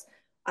 Yes.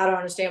 I don't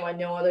understand why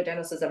no other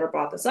dentist has ever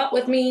brought this up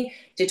with me.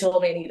 They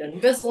told me I need an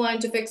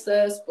Invisalign to fix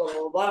this, blah, blah,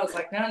 blah, blah. I was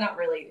like, no, not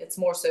really. It's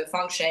more so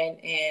function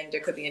and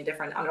there could be a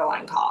different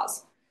underlying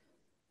cause.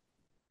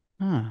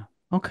 Ah,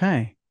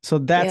 okay. So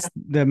Yeah. that's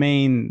the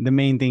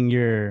main thing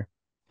you're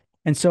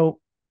and so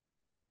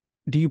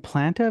do you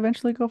plan to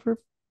eventually go for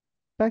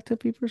back to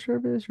fee for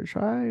service or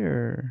try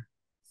or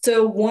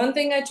So one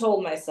thing I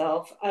told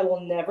myself I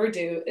will never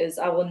do is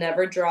I will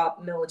never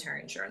drop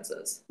military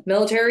insurances.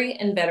 Military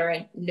and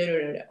veteran, no, no,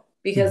 no, no.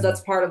 Because Mhm. that's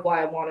part of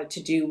why I wanted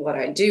to do what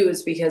I do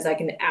is because I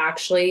can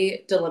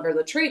actually deliver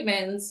the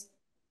treatments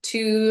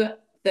to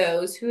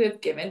those who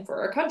have given for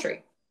our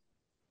country.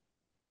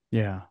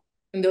 Yeah.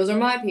 And those are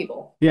my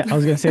people. Yeah, I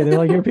was gonna say they're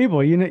like your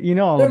people. You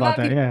know all They're about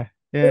my that. people. Yeah.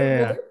 Yeah, yeah, Well, yeah.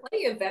 there are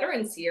plenty of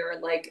veterans here,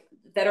 like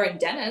veteran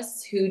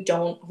dentists who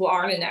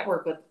aren't in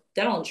network with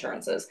dental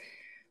insurances.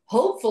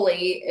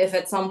 Hopefully, if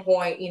at some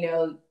point,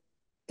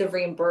 the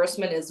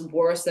reimbursement is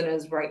worse than it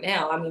is right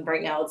now. I mean,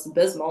 right now it's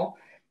abysmal.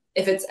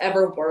 If it's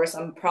ever worse,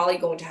 I'm probably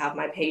going to have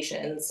my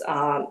patients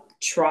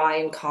try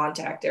and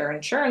contact their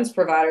insurance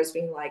providers,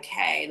 being like,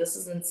 hey, this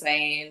is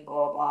insane,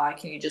 blah, blah, blah.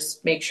 Can you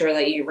just make sure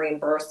that you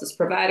reimburse this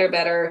provider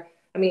better?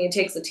 I mean, it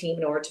takes a team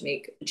in order to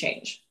make a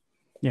change.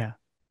 Yeah.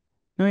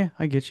 No, yeah,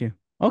 I get you.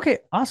 Okay,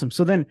 awesome.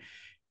 So then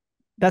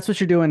that's what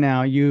you're doing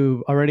now.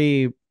 You've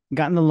already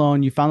gotten the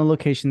loan, you found the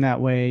location that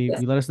way.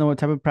 Yes. You let us know what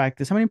type of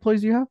practice. How many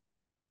employees do you have?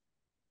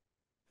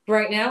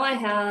 Right now, I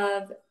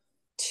have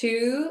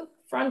two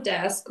front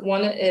desk.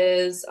 One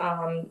is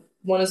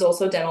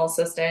also a dental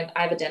assistant.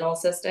 I have a dental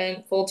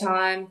assistant full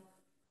time,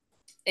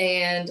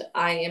 and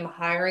I am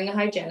hiring a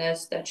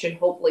hygienist that should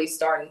hopefully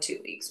start in 2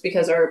 weeks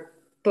because our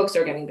books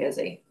are getting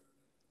busy.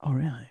 Oh,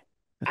 really?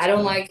 That's I don't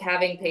good. like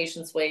having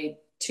patients wait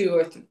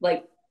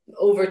like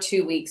over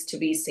 2 weeks to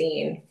be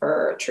seen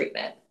for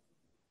treatment.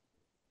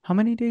 How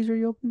many days are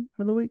you open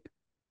for the week?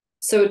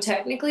 So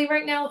technically,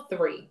 right now,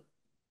 three.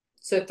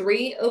 So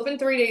three open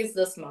 3 days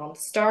this month.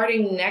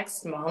 Starting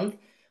next month,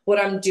 what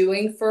I'm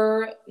doing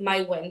for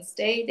my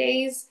Wednesday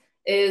days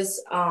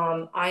is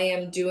I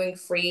am doing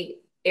free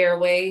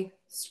airway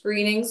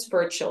screenings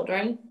for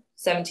children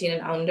 17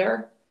 and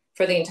under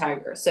for the entire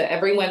year. So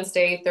every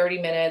Wednesday,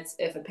 30 minutes.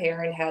 If a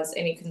parent has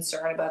any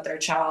concern about their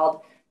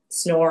child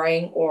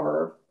snoring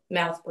or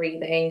mouth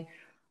breathing,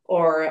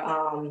 or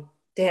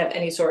they have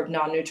any sort of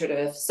non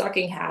nutritive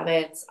sucking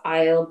habits,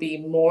 I'll be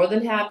more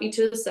than happy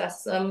to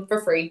assess them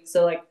for free.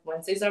 So, like,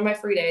 Wednesdays are my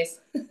free days,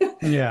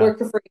 Yeah. work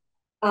for free.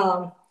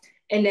 Um,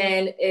 and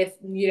then if,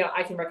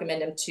 I can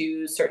recommend them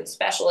to certain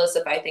specialists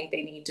if I think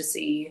they need to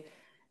see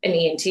an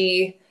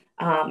ENT.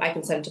 I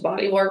can send them to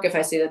body work if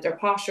I see that their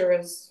posture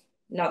is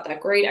not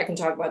that great. I can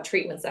talk about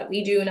treatments that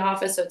we do in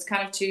office. So it's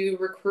kind of to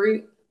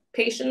recruit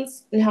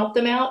patients and help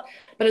them out,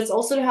 but it's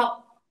also to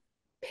help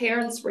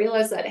parents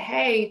realize that,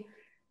 hey,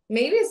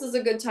 maybe this is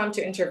a good time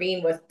to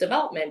intervene with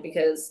development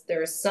because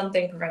there's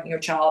something preventing your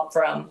child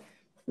from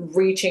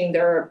reaching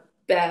their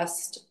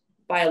best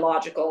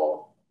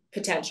biological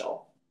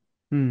potential.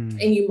 Hmm.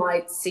 And you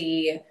might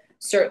see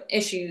certain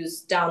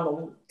issues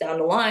down the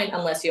line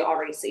unless you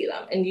already see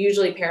them. And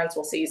usually parents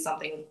will see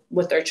something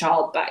with their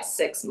child by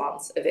 6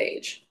 months of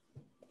age.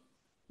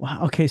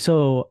 Wow. Okay.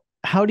 So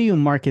how do you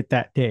market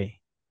that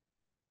day?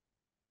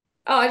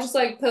 Oh, I just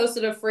like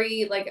posted a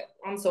free, like,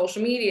 on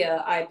social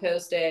media. I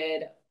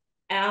posted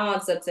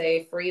ads that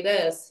say free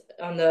this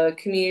on the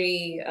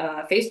community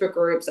Facebook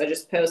groups. I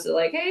just posted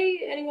like,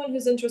 hey, anyone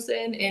who's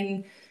interested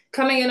in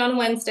coming in on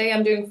Wednesday,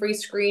 I'm doing free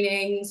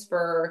screenings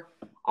for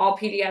all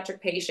pediatric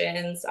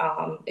patients.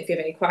 If you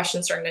have any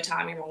questions during the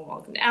time, you're more than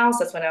welcome to ask.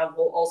 That's when I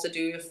will also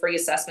do free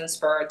assessments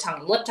for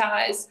tongue and lip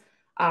ties,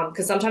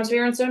 because sometimes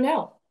parents don't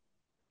know.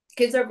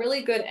 Kids are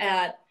really good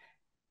at,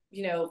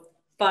 you know,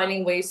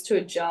 finding ways to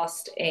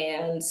adjust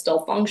and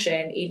still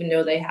function, even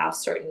though they have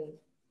certain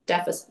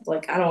deficit.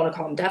 Like, I don't want to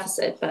call them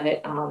deficit,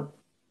 but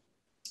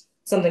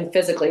something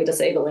physically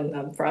disabling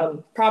them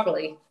from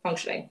properly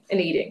functioning and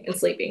eating and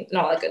sleeping and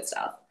all that good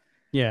stuff.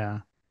 Yeah.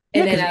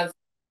 Yeah, And then because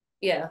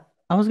yeah,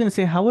 I was gonna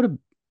say, how would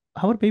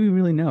a baby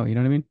really know? You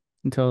know what I mean?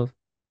 Until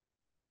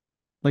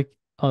like,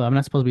 oh, I'm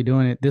not supposed to be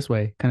doing it this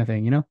way, kind of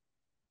thing, you know?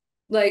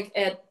 like,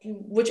 at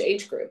which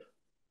age group?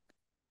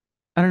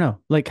 I don't know.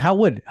 Like, how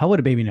would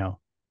a baby know?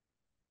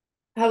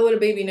 How would a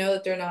baby know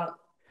that they're not?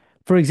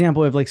 For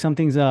example, if like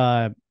something's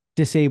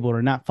disabled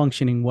or not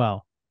functioning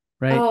well,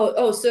 right?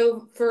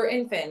 So for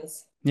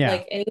infants, Yeah.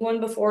 like anyone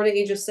before the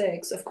age of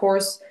 6, of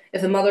course,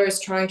 if the mother is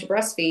trying to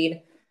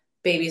breastfeed,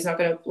 baby's not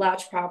going to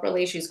latch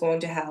properly. She's going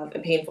to have a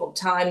painful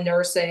time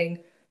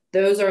nursing.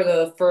 Those are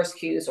the first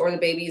cues. Or the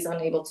baby's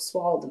unable to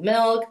swallow the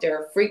milk.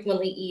 They're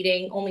frequently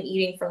eating, only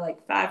eating for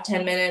like 5,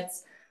 10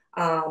 minutes.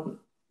 Um,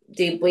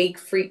 they wake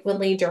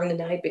frequently during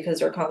the night because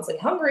they're constantly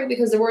hungry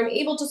because they weren't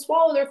able to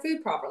swallow their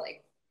food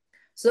properly.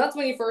 So that's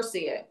when you first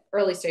see it,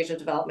 early stage of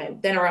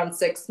development. Then around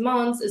 6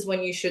 months is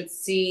when you should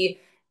see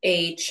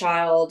a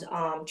child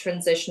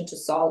transition to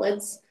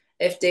solids.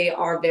 If they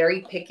are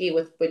very picky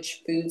with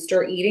which foods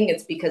they're eating,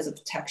 it's because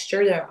of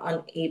texture. They're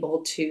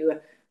unable to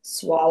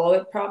swallow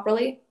it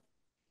properly.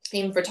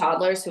 Even for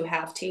toddlers who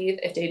have teeth,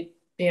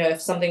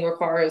 if something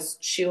requires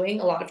chewing,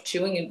 a lot of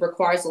chewing, it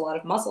requires a lot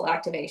of muscle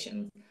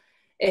activation.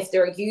 If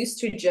they're used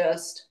to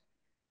just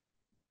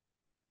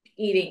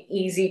eating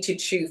easy to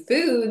chew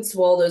foods,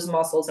 well, those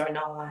muscles are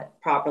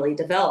not properly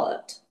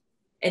developed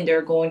and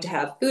they're going to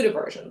have food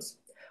aversions.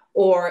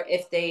 Or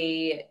if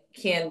they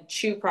can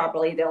chew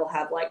properly, they'll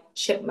have like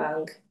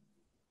chipmunk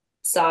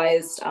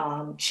sized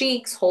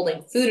cheeks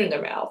holding food in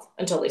their mouth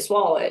until they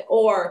swallow it.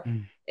 Or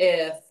Mm.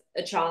 if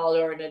a child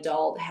or an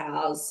adult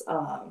has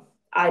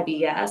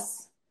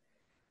IBS,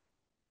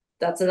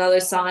 that's another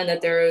sign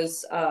that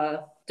there's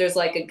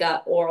like a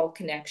gut oral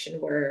connection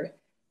where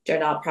they're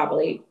not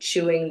properly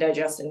chewing,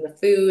 digesting the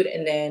food,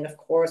 and then of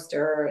course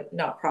they're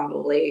not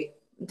properly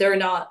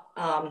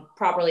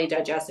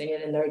digesting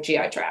it in their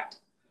GI tract.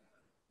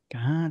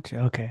 Gotcha.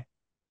 Okay.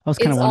 I was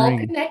kind It's of all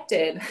wondering.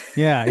 connected.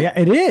 Yeah, yeah,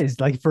 it is.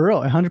 Like for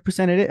real,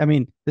 100% it is. I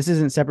mean, this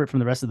isn't separate from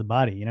the rest of the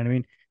body, you know what I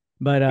mean?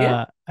 But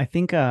Yeah. I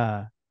think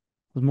I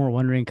was more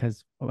wondering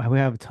because we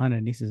have a ton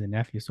of nieces and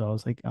nephews, so I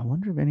was like, I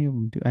wonder if any of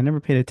them do. I never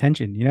paid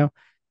attention,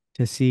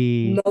 to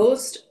see.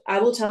 I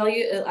will tell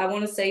you, I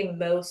want to say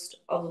most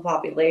of the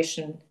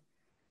population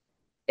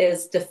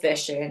is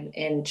deficient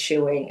in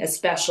chewing,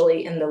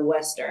 especially in the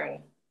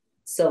Western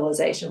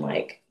civilization.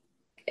 Like,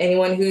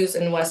 anyone who's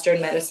in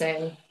Western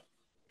medicine,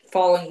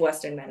 following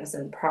Western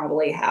medicine,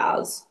 probably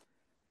has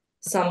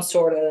some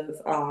sort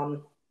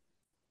of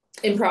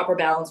improper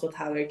balance with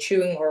how they're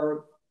chewing,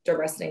 or they're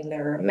resting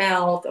their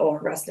mouth or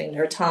resting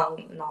their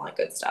tongue and all that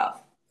good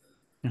stuff.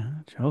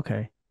 Gotcha.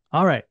 Okay.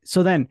 All right.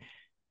 So then,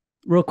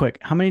 real quick,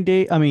 how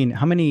many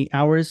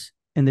hours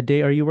in the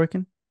day are you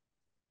working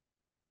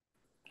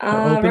or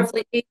open?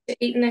 Roughly 8 to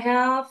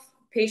 8.5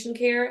 patient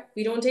care.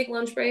 We don't take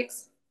lunch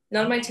breaks.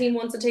 None of my Okay. team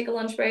wants to take a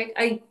lunch break.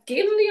 I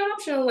gave them the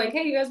option of like,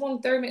 hey, you guys want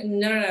a 30 minute?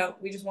 No, no, no.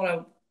 We just want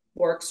to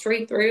work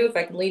straight through. If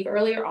I can leave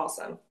earlier,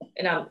 awesome.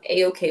 And I'm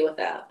A-okay with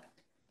that.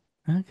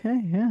 Okay.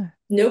 Yeah.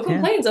 No Yeah.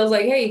 complaints. I was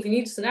like, hey, if you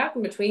need a snack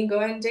in between, go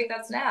ahead and take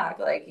that snack.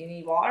 Like, you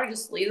need water,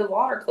 just leave the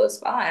water close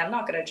by. I'm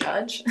not going to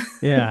judge.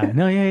 Yeah.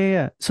 No, yeah, yeah,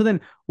 yeah. So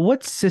then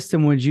what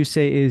system would you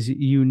say is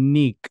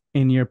unique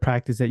in your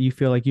practice that you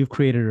feel like you've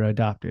created or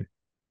adopted?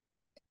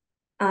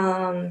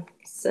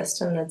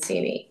 System that's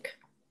unique.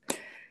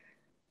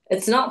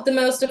 It's not the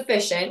most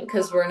efficient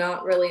because we're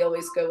not really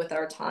always good with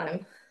our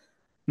time.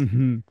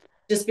 Hmm.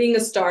 Just being a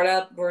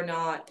startup, we're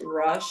not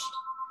rushed.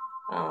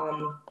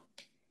 Um,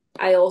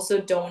 I also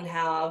don't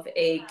have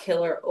a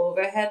killer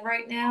overhead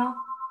right now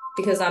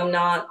because I'm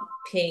not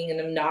paying an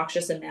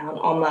obnoxious amount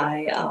on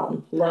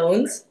my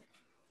loans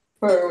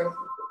for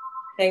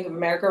Bank of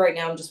America right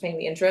now. I'm just paying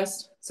the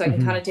interest, so I can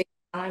kind Hmm. of take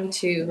time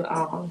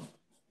to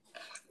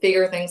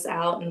figure things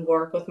out and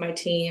work with my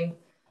team.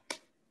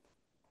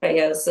 But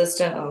yeah, the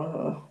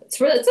system. It's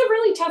a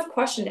really tough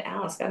question to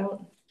ask. I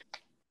don't.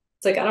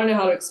 It's like I don't know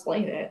how to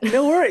explain it.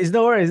 No worries,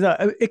 no worries. No,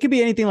 it could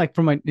be anything like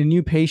from a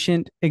new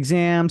patient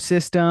exam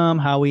system,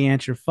 how we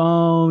answer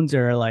phones,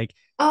 or like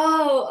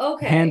Oh,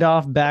 okay.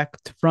 handoff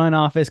back to front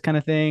office kind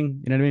of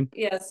thing. You know what I mean?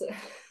 Yes.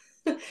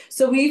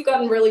 So we've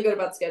gotten really good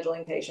about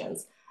scheduling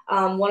patients.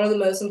 One of the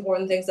most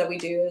important things that we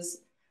do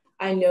is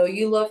I know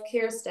you love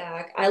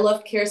CareStack. I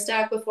loved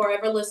CareStack before I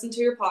ever listened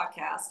to your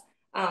podcast.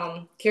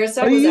 Oh,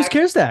 CareStack you was use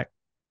actually, CareStack?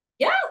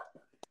 yeah,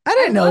 I I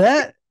didn't know love it.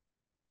 that.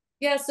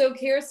 Yeah, so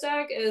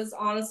CareStack is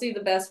honestly the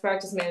best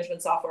practice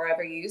management software I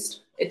ever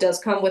used. It does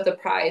come with a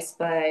price,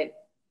 but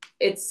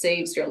it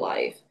saves your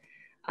life.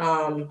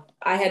 I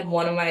had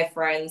one of my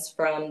friends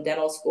from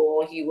dental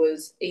school. He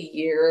was a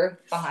year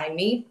behind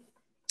me.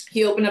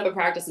 He opened up a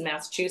practice in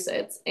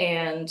Massachusetts,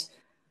 and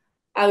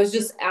I was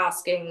just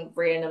asking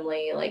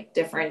randomly, like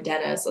different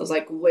dentists. I was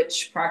like,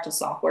 which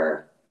practice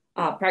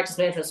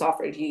management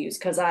software do you use?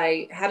 Because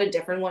I had a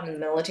different one in the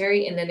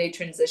military, and then they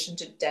transitioned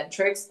to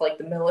Dentrix, like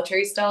the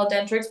military style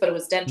Dentrix, but it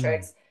was Mm.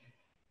 Dentrix,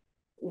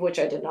 which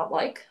I did not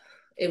like.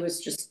 It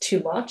was just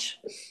too much.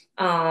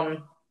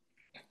 Um,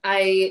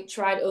 I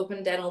tried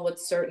open dental with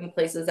certain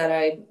places that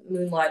I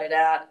moonlighted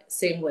at.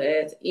 Same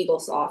with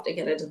EagleSoft.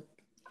 Again,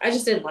 I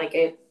just didn't like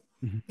it.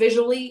 Mhm.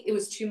 Visually, it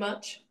was too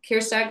much.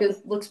 CareStack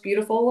looks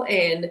beautiful,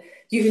 and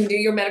you can do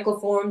your medical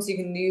forms. You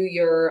can do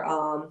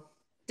your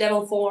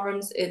dental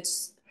forms.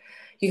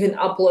 You can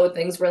upload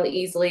things really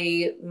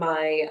easily.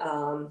 My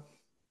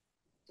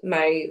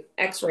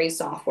X-ray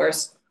software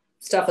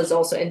stuff is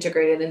also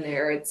integrated in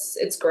there.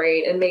 It's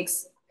great. It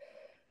makes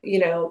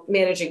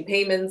managing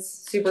payments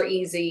super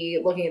easy.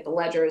 Looking at the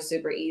ledger is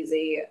super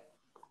easy.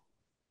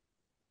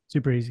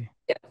 Super easy.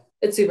 Yeah,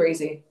 it's super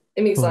easy.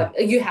 It makes life.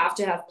 Cool. You have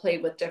to have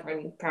played with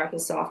different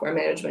practice software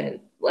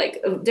management,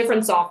 like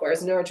different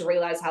softwares, in order to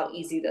realize how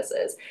easy this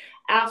is.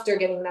 After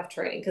getting enough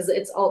training, because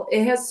it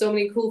has so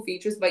many cool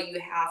features, but you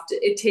have to.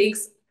 It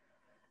takes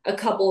a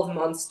couple of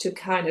months to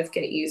kind of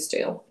get used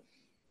to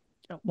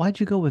Why'd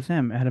you go with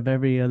them out of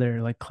every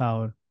other like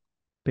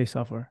cloud-based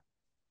software?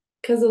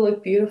 because it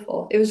looked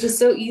beautiful. It was just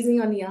so easy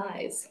on the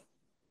eyes.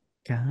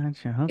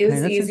 Gotcha. It Okay,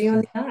 was that's easy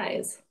on interesting. the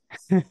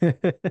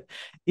eyes.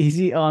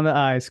 Easy on the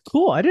eyes.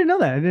 Cool. I didn't know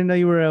that. I didn't know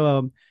you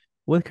were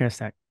with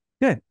CareStack.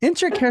 Good.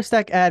 Insert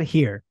CareStack ad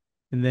here,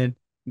 and then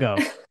go.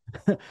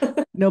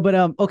 No, but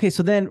okay.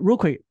 So then, real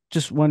quick,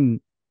 just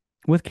one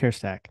with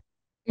CareStack.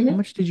 How Mhm.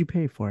 much did you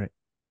pay for it,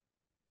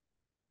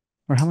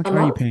 or how much A are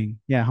you month. paying?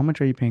 Yeah, how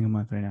much are you paying a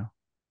month right now?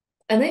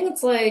 I think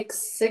it's like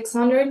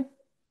 600.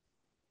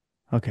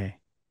 Okay,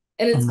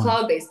 And a it's month.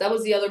 cloud based. That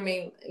was the other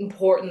main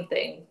important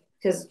thing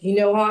because you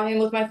know how I am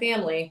with my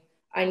family.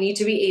 I need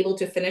to be able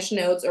to finish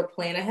notes or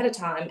plan ahead of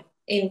time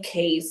in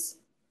case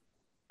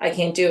I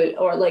can't do it,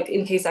 or like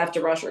in case I have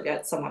to rush or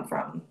get someone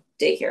from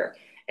daycare.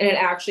 And it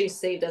actually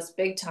saved us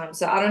big time.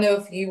 So I don't know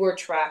if you were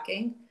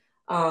tracking,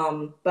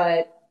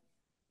 but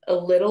a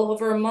little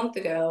over a month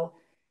ago,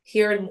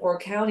 here in Moore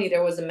County,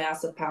 there was a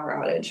massive power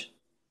outage,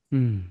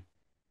 Hmm.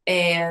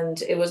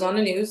 and it was on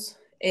the news,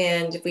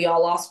 and we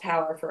all lost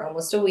power for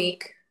almost a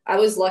week. I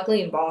was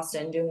luckily in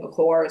Boston doing a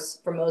course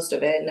for most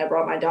of it, and I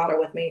brought my daughter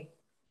with me.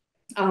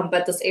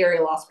 But this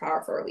area lost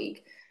power for a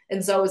week,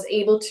 and so I was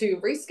able to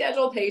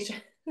reschedule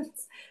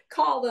patients,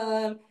 call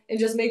them, and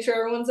just make sure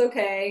everyone's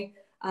okay.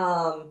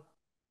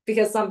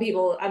 Because some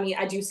people, I mean,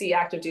 I do see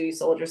active duty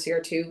soldiers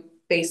here too,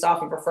 based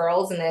off of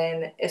referrals. And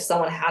then if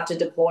someone had to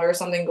deploy or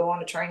something, go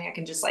on a training, I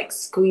can just like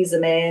squeeze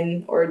them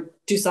in or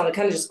do something,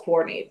 kind of just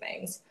coordinate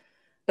things.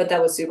 But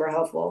that was super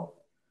helpful.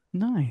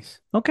 Nice.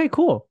 Okay,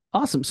 cool.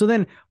 Awesome. So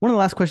then one of the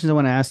last questions I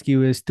want to ask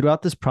you is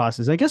throughout this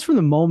process, I guess from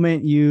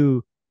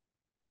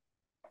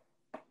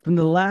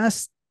the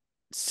last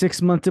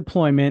 6 month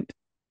deployment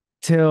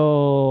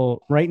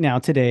till right now,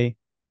 today,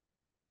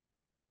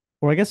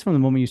 or I guess from the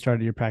moment you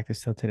started your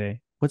practice till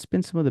today, what's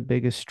been some of the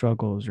biggest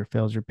struggles or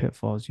fails or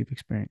pitfalls you've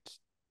experienced?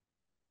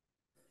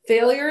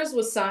 Failures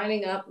was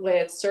signing up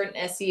with certain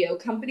SEO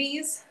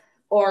companies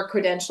or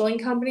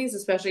credentialing companies,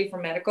 especially for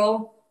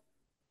medical.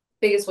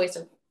 Biggest waste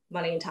of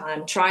money and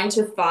time. Trying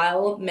to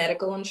file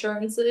medical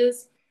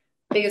insurances,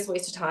 biggest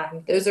waste of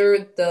time. Those are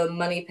the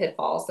money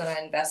pitfalls that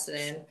I invested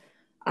in.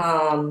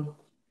 Um,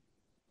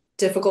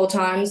 Difficult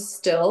times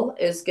still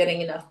is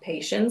getting enough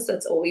patients.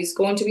 That's always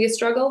going to be a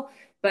struggle.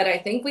 But I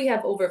think we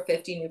have over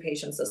 50 new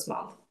patients this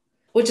month,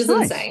 which is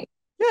Nice. insane.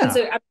 Yeah.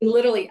 Consider, I mean,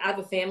 literally, I have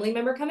a family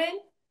member come in,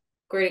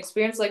 great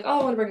experience. Like, oh,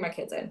 I want to bring my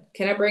kids in.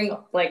 Can I bring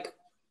like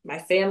my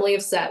family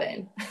of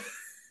seven?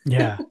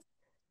 Yeah.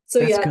 So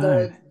That's yeah,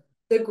 good.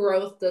 the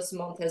growth this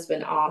month has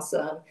been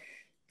awesome.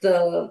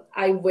 The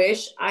I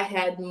wish I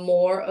had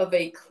more of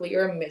a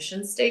clear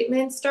mission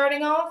statement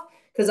starting off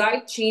because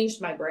I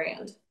changed my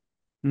brand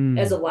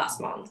as of Mm,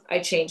 last month. I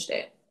changed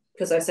it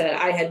because I said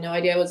I had no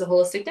idea I was a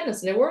holistic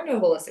dentist, and there were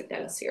no holistic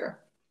dentists here.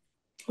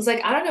 I was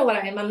like, I don't know what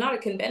I am. I'm not a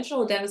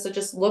conventional dentist that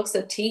just looks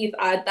at teeth.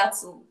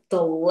 That's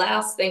the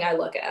last thing I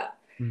look at.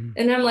 mm.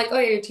 And I'm like, oh,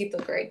 yeah, your teeth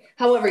look great.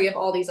 However, you have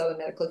all these other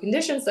medical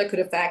conditions that could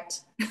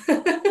affect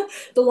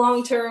the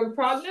long-term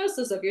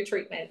prognosis of your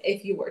treatment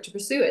if you were to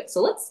pursue it.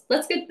 So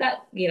let's get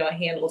that,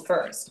 handled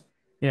first.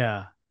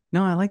 Yeah.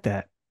 No, I like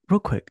that. Real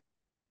quick,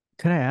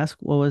 could I ask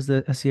what was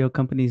the SEO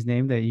company's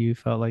name that you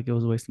felt like it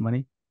was a waste of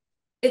money?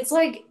 It's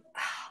like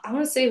I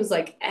want to say it was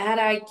like Ad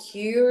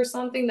IQ or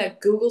something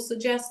that Google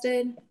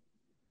suggested.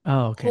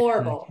 Oh, okay.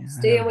 Horrible. I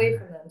Stay never away heard.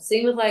 from them.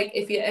 Same with like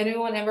if you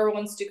anyone ever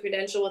wants to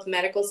credential with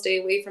medical,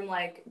 stay away from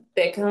like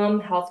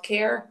Bickham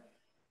Healthcare.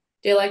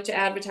 They like to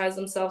advertise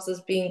themselves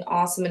as being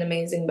awesome and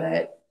amazing,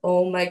 but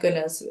oh my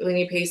goodness, when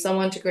you pay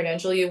someone to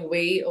credential you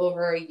way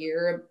over a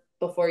year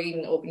before you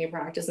even open your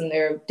practice and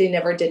they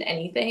never did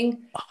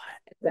anything,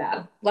 it's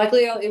bad.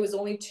 Luckily, it was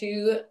only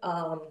two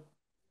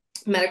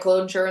medical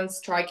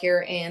insurance,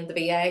 TRICARE and the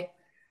VA.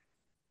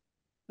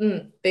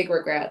 Big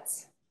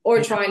regrets. Or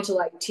Yeah. trying to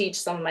like teach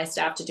some of my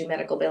staff to do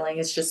medical billing.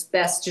 It's just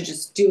best to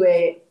just do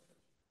it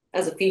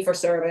as a fee for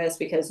service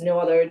because no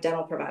other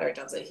dental provider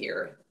does it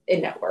here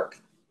in network.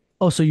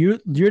 Oh, so you're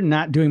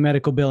not doing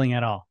medical billing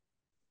at all.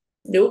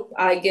 Nope.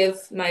 I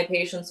give my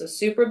patients a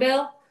super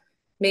bill.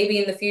 Maybe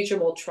in the future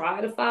we'll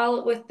try to file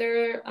it with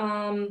their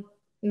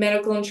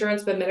medical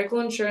insurance, but medical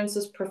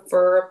insurances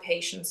prefer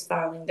patients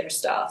filing their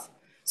stuff.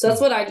 So that's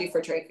Hmm. what I do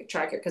for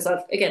TRICARE because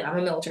again, I'm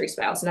a military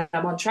spouse and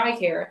I'm on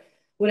TRICARE.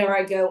 Whenever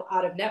I go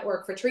out of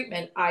network for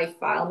treatment, I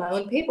file my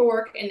own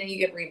paperwork and then you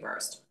get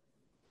reimbursed.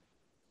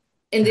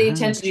 And they Ah,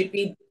 tend to okay.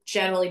 be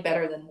generally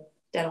better than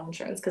dental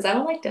insurance because I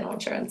don't like dental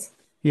insurance.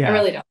 I Yeah.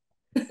 really don't.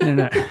 No,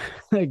 no.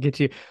 I get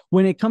you.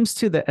 When it comes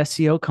to the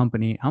SEO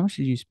company, how much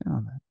did you spend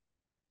on that?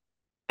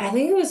 I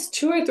think it was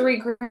 2 or 3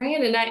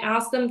 grand, and I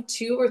asked them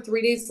 2 or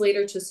 3 days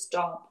later to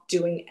stop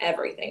doing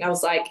everything. I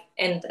was like,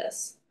 end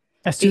this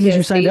As soon as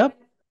you because signed they up?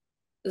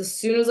 as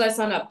soon as I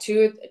sign up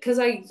to because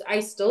I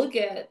still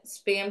get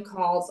spam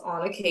calls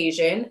on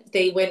occasion.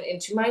 They went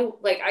into my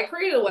like I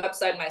created a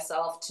website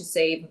myself to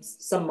save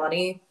some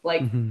money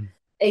like Hmm.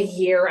 a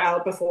year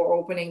out before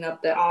opening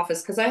up the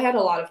office because I had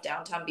a lot of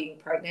downtime being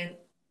pregnant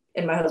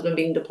and my husband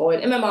being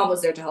deployed and my mom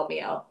was there to help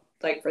me out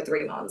like for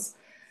 3 months.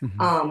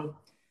 Hmm. Um,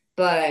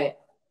 but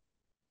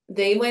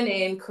they went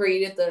in,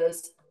 created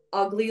this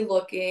ugly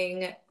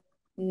looking,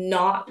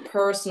 not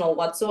personal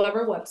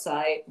whatsoever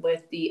website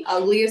with the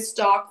ugliest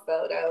stock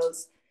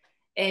photos.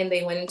 And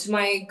they went into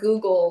my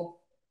Google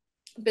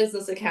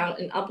business account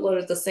and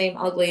uploaded the same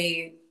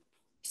ugly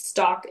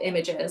stock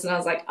images. And I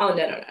was like, oh,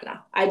 no, no, no, no.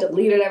 I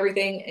deleted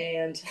everything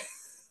and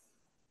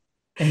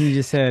And you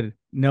just said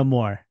no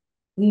more.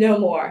 no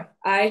more.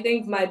 I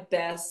think my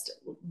best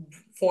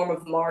form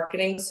of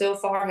marketing so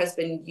far has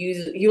been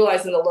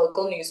utilizing the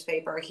local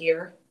newspaper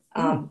here.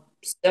 Hmm.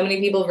 So many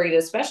people read it,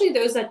 especially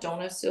those that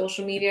don't have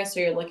social media. So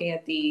you're looking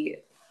at the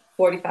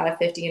 45,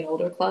 50 and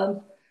older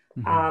club.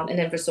 Hmm. And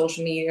then for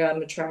social media,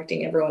 I'm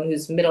attracting everyone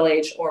who's middle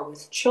aged or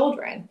with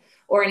children,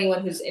 or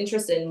anyone who's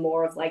interested in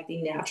more of like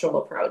the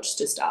natural approach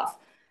to stuff.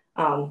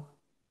 Um,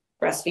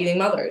 Breastfeeding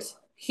mothers,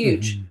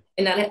 huge. Hmm.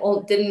 And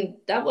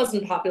that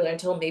wasn't popular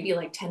until maybe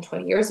like 10,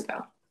 20 years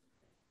ago.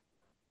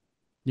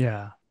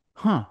 Yeah.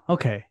 Huh.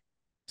 Okay.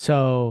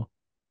 So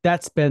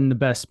that's been the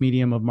best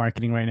medium of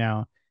marketing right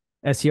now.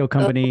 SEO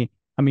company.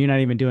 I mean, you're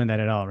not even doing that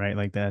at all, right?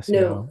 Like the No, SEO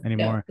no,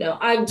 anymore. no.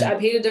 I That,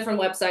 paid a different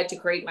website to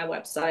create my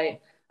website.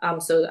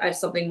 So I have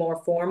something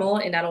more formal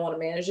and I don't want to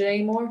manage it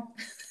anymore.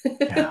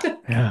 yeah.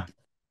 Yeah.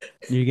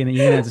 You're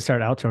gonna have to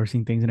start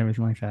outsourcing things and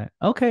everything like that.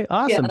 Okay, Yeah,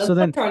 awesome. that's So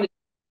what I'm then, trying to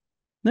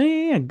no,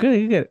 yeah, yeah,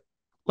 good, good.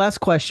 Last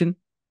question,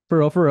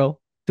 for real.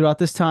 Throughout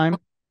this time,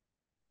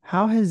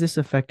 how has this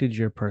affected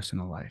your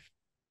personal life,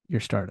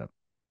 your startup?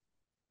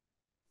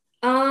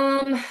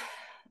 do.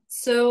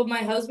 So my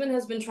husband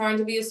has been trying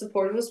to be as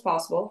supportive as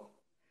possible,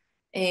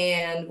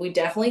 and we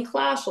definitely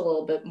clash a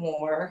little bit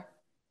more,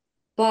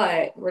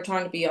 but we're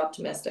trying to be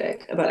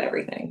optimistic about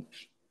everything.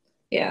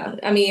 Yeah.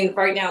 I mean,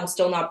 right now I'm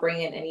still not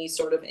bringing in any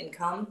sort of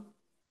income,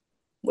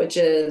 which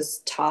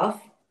is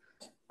tough.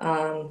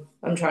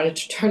 I'm trying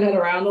to turn it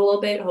around a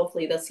little bit,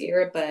 hopefully this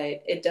year, but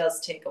it does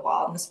take a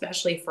while, and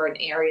especially for an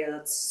area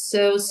that's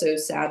so, so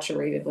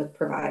saturated with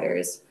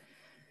providers.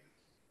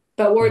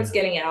 But word's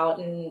Yeah. getting out,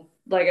 and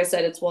like I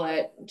said, it's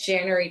what,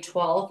 January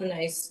 12th, and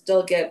I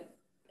still get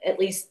at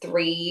least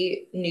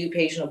 3 new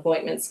patient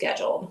appointments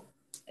scheduled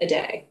a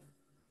day.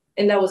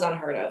 And that was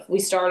unheard of. We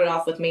started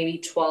off with maybe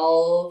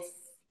 12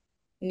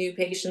 new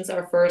patients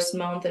our first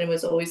month, and it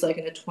was always like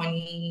in the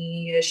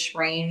 20-ish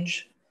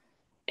range.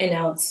 And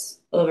now it's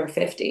over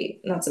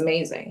 50. And that's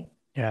amazing.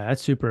 Yeah,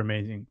 that's super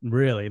amazing.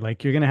 Really.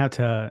 Like you're gonna have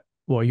to,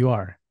 well, you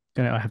are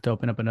gonna have to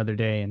open up another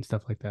day and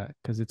stuff like that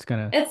because it's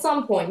gonna, At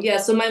some point, yeah.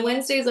 So my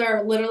Wednesdays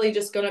are literally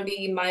just going to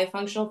be my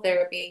functional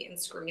therapy and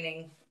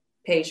screening.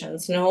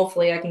 patients, and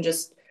hopefully I can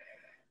just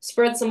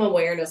spread some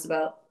awareness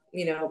about,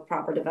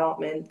 proper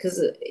development.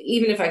 Because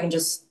even if I can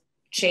just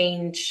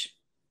change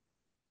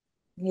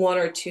one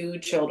or two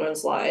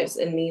children's lives,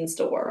 it means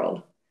the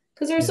world.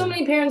 Because there's so Yeah.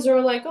 many parents who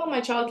are like, oh, my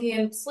child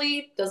can't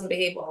sleep, doesn't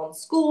behave well in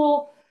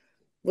school,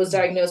 was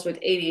diagnosed with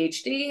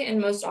ADHD, and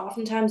most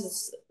oftentimes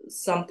it's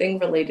something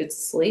related to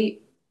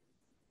sleep.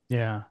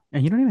 Yeah.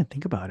 And you don't even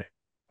think about it.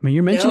 I mean,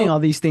 you're mentioning No, all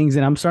these things,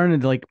 and I'm starting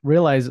to like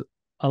realize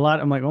a lot.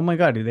 I'm like, oh my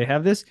God, do they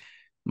have this?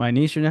 My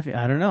niece or nephew,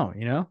 I don't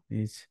know,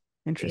 it's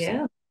interesting.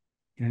 yeah,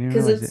 You don't even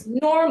because realize it. it's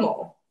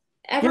normal.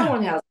 Yeah.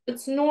 Everyone has it.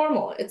 It's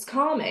normal. It's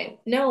common.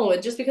 No,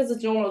 just because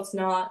it's normal, it's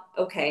not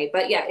okay.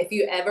 But yeah, if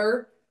you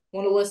ever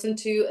want to listen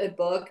to a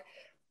book,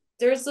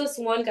 there's this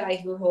one guy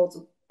who holds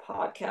a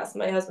podcast.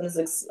 My husband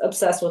is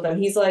obsessed with him.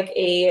 He's like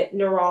a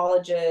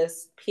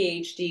neurologist,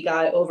 PhD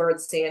guy over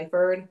at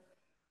Stanford.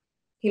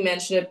 He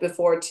mentioned it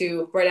before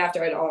too, right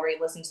after I'd already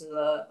listened to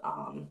the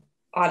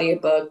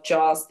audiobook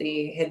Jaws,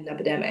 the Hidden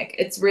Epidemic.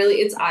 It's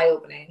eye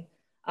opening.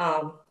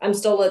 I'm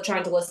still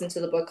trying to listen to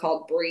the book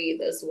called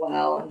Breathe as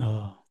well. And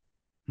Oh,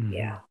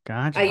 yeah,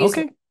 I gotcha. use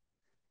my, Okay.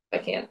 I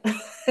can't. I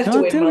have to No, it's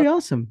wait a gonna month. be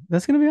awesome.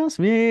 That's gonna be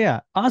awesome. Yeah, yeah, yeah.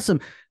 Awesome.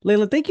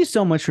 Lejla, thank you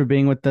so much for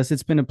being with us.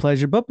 It's been a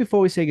pleasure. But before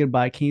we say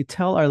goodbye, can you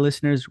tell our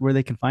listeners where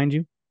they can find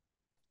you?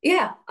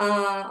 Yeah,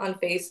 on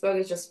Facebook,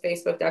 it's just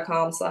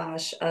facebook.com/,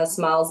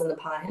 smiles in the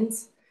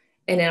pines.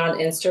 And then on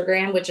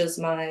Instagram, which is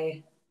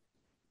my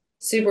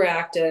super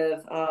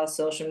active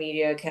social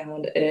media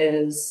account,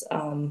 is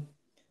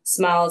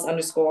smiles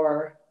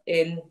underscore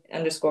in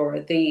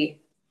underscore the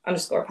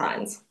underscore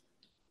pines.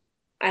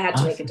 I had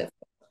to make it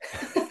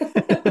Awesome.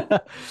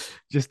 difficult.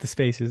 Just the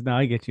spaces. No,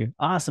 I get you.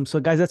 Awesome. So,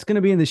 guys, that's going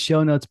to be in the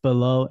show notes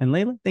below. And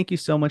Lejla, thank you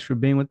so much for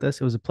being with us.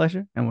 It was a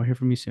pleasure, and we'll hear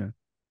from you soon.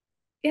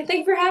 Yeah, thank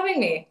you for having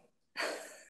me.